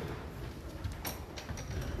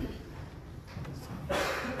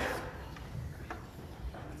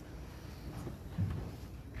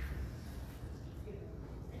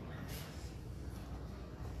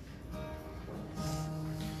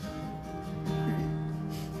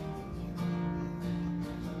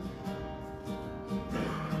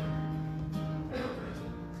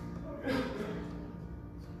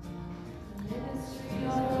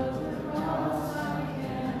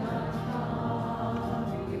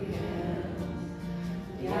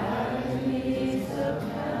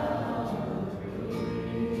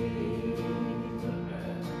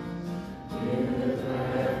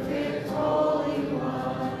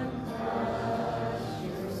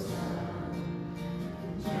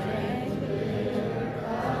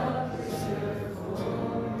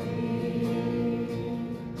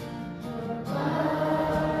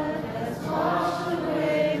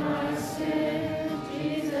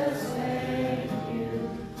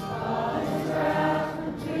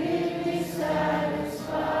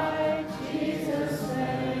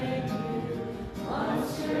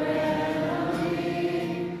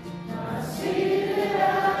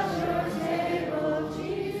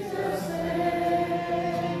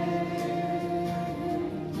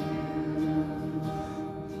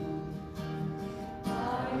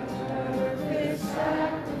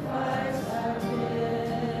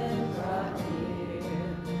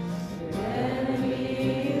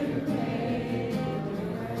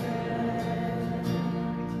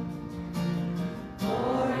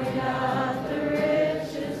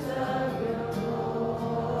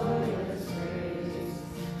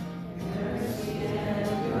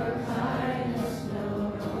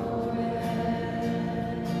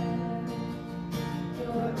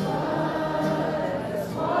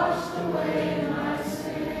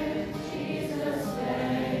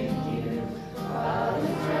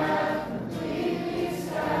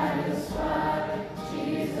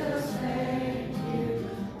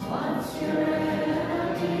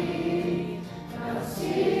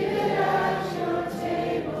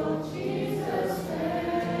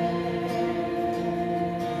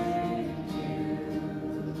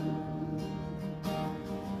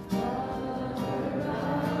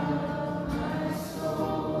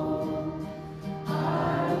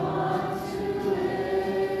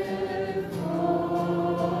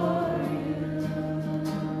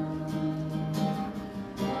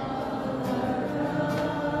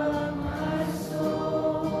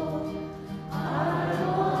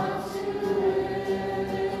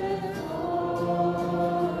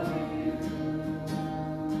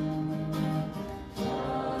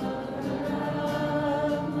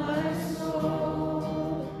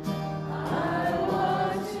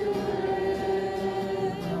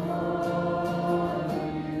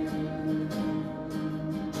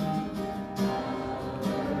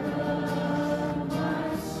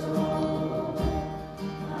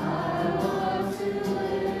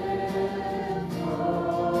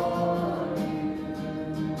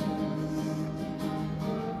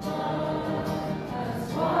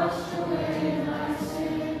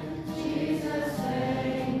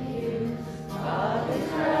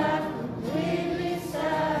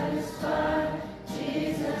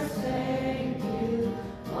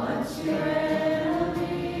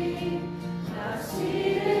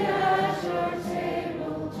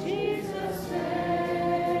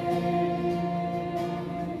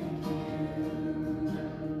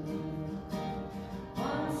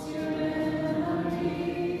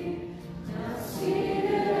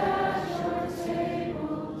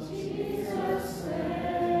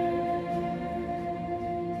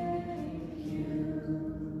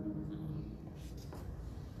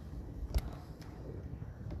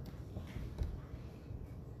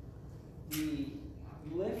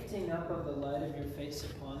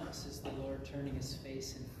 us is the Lord turning his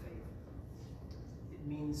face in favor. It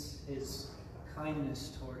means his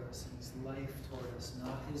kindness toward us and his life toward us,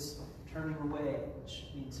 not his turning away, which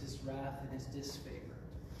means his wrath and his disfavor.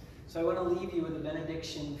 So I want to leave you with a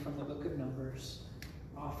benediction from the book of Numbers,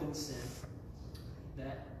 often said,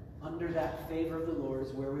 that under that favor of the Lord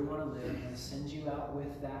is where we want to live. I'm going to send you out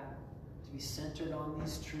with that to be centered on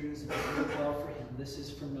these truths and to live well for him. This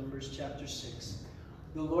is from Numbers chapter 6.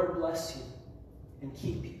 The Lord bless you and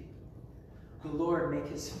keep you. The Lord make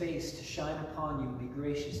his face to shine upon you and be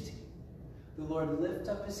gracious to you. The Lord lift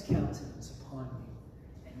up his countenance upon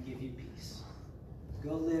you and give you peace.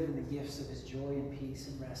 Go live in the gifts of his joy and peace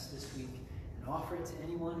and rest this week and offer it to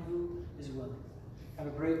anyone who is willing. Have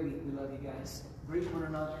a great week. We love you guys. Greet one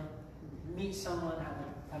another. Meet someone.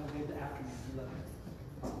 Have a good afternoon. We love you.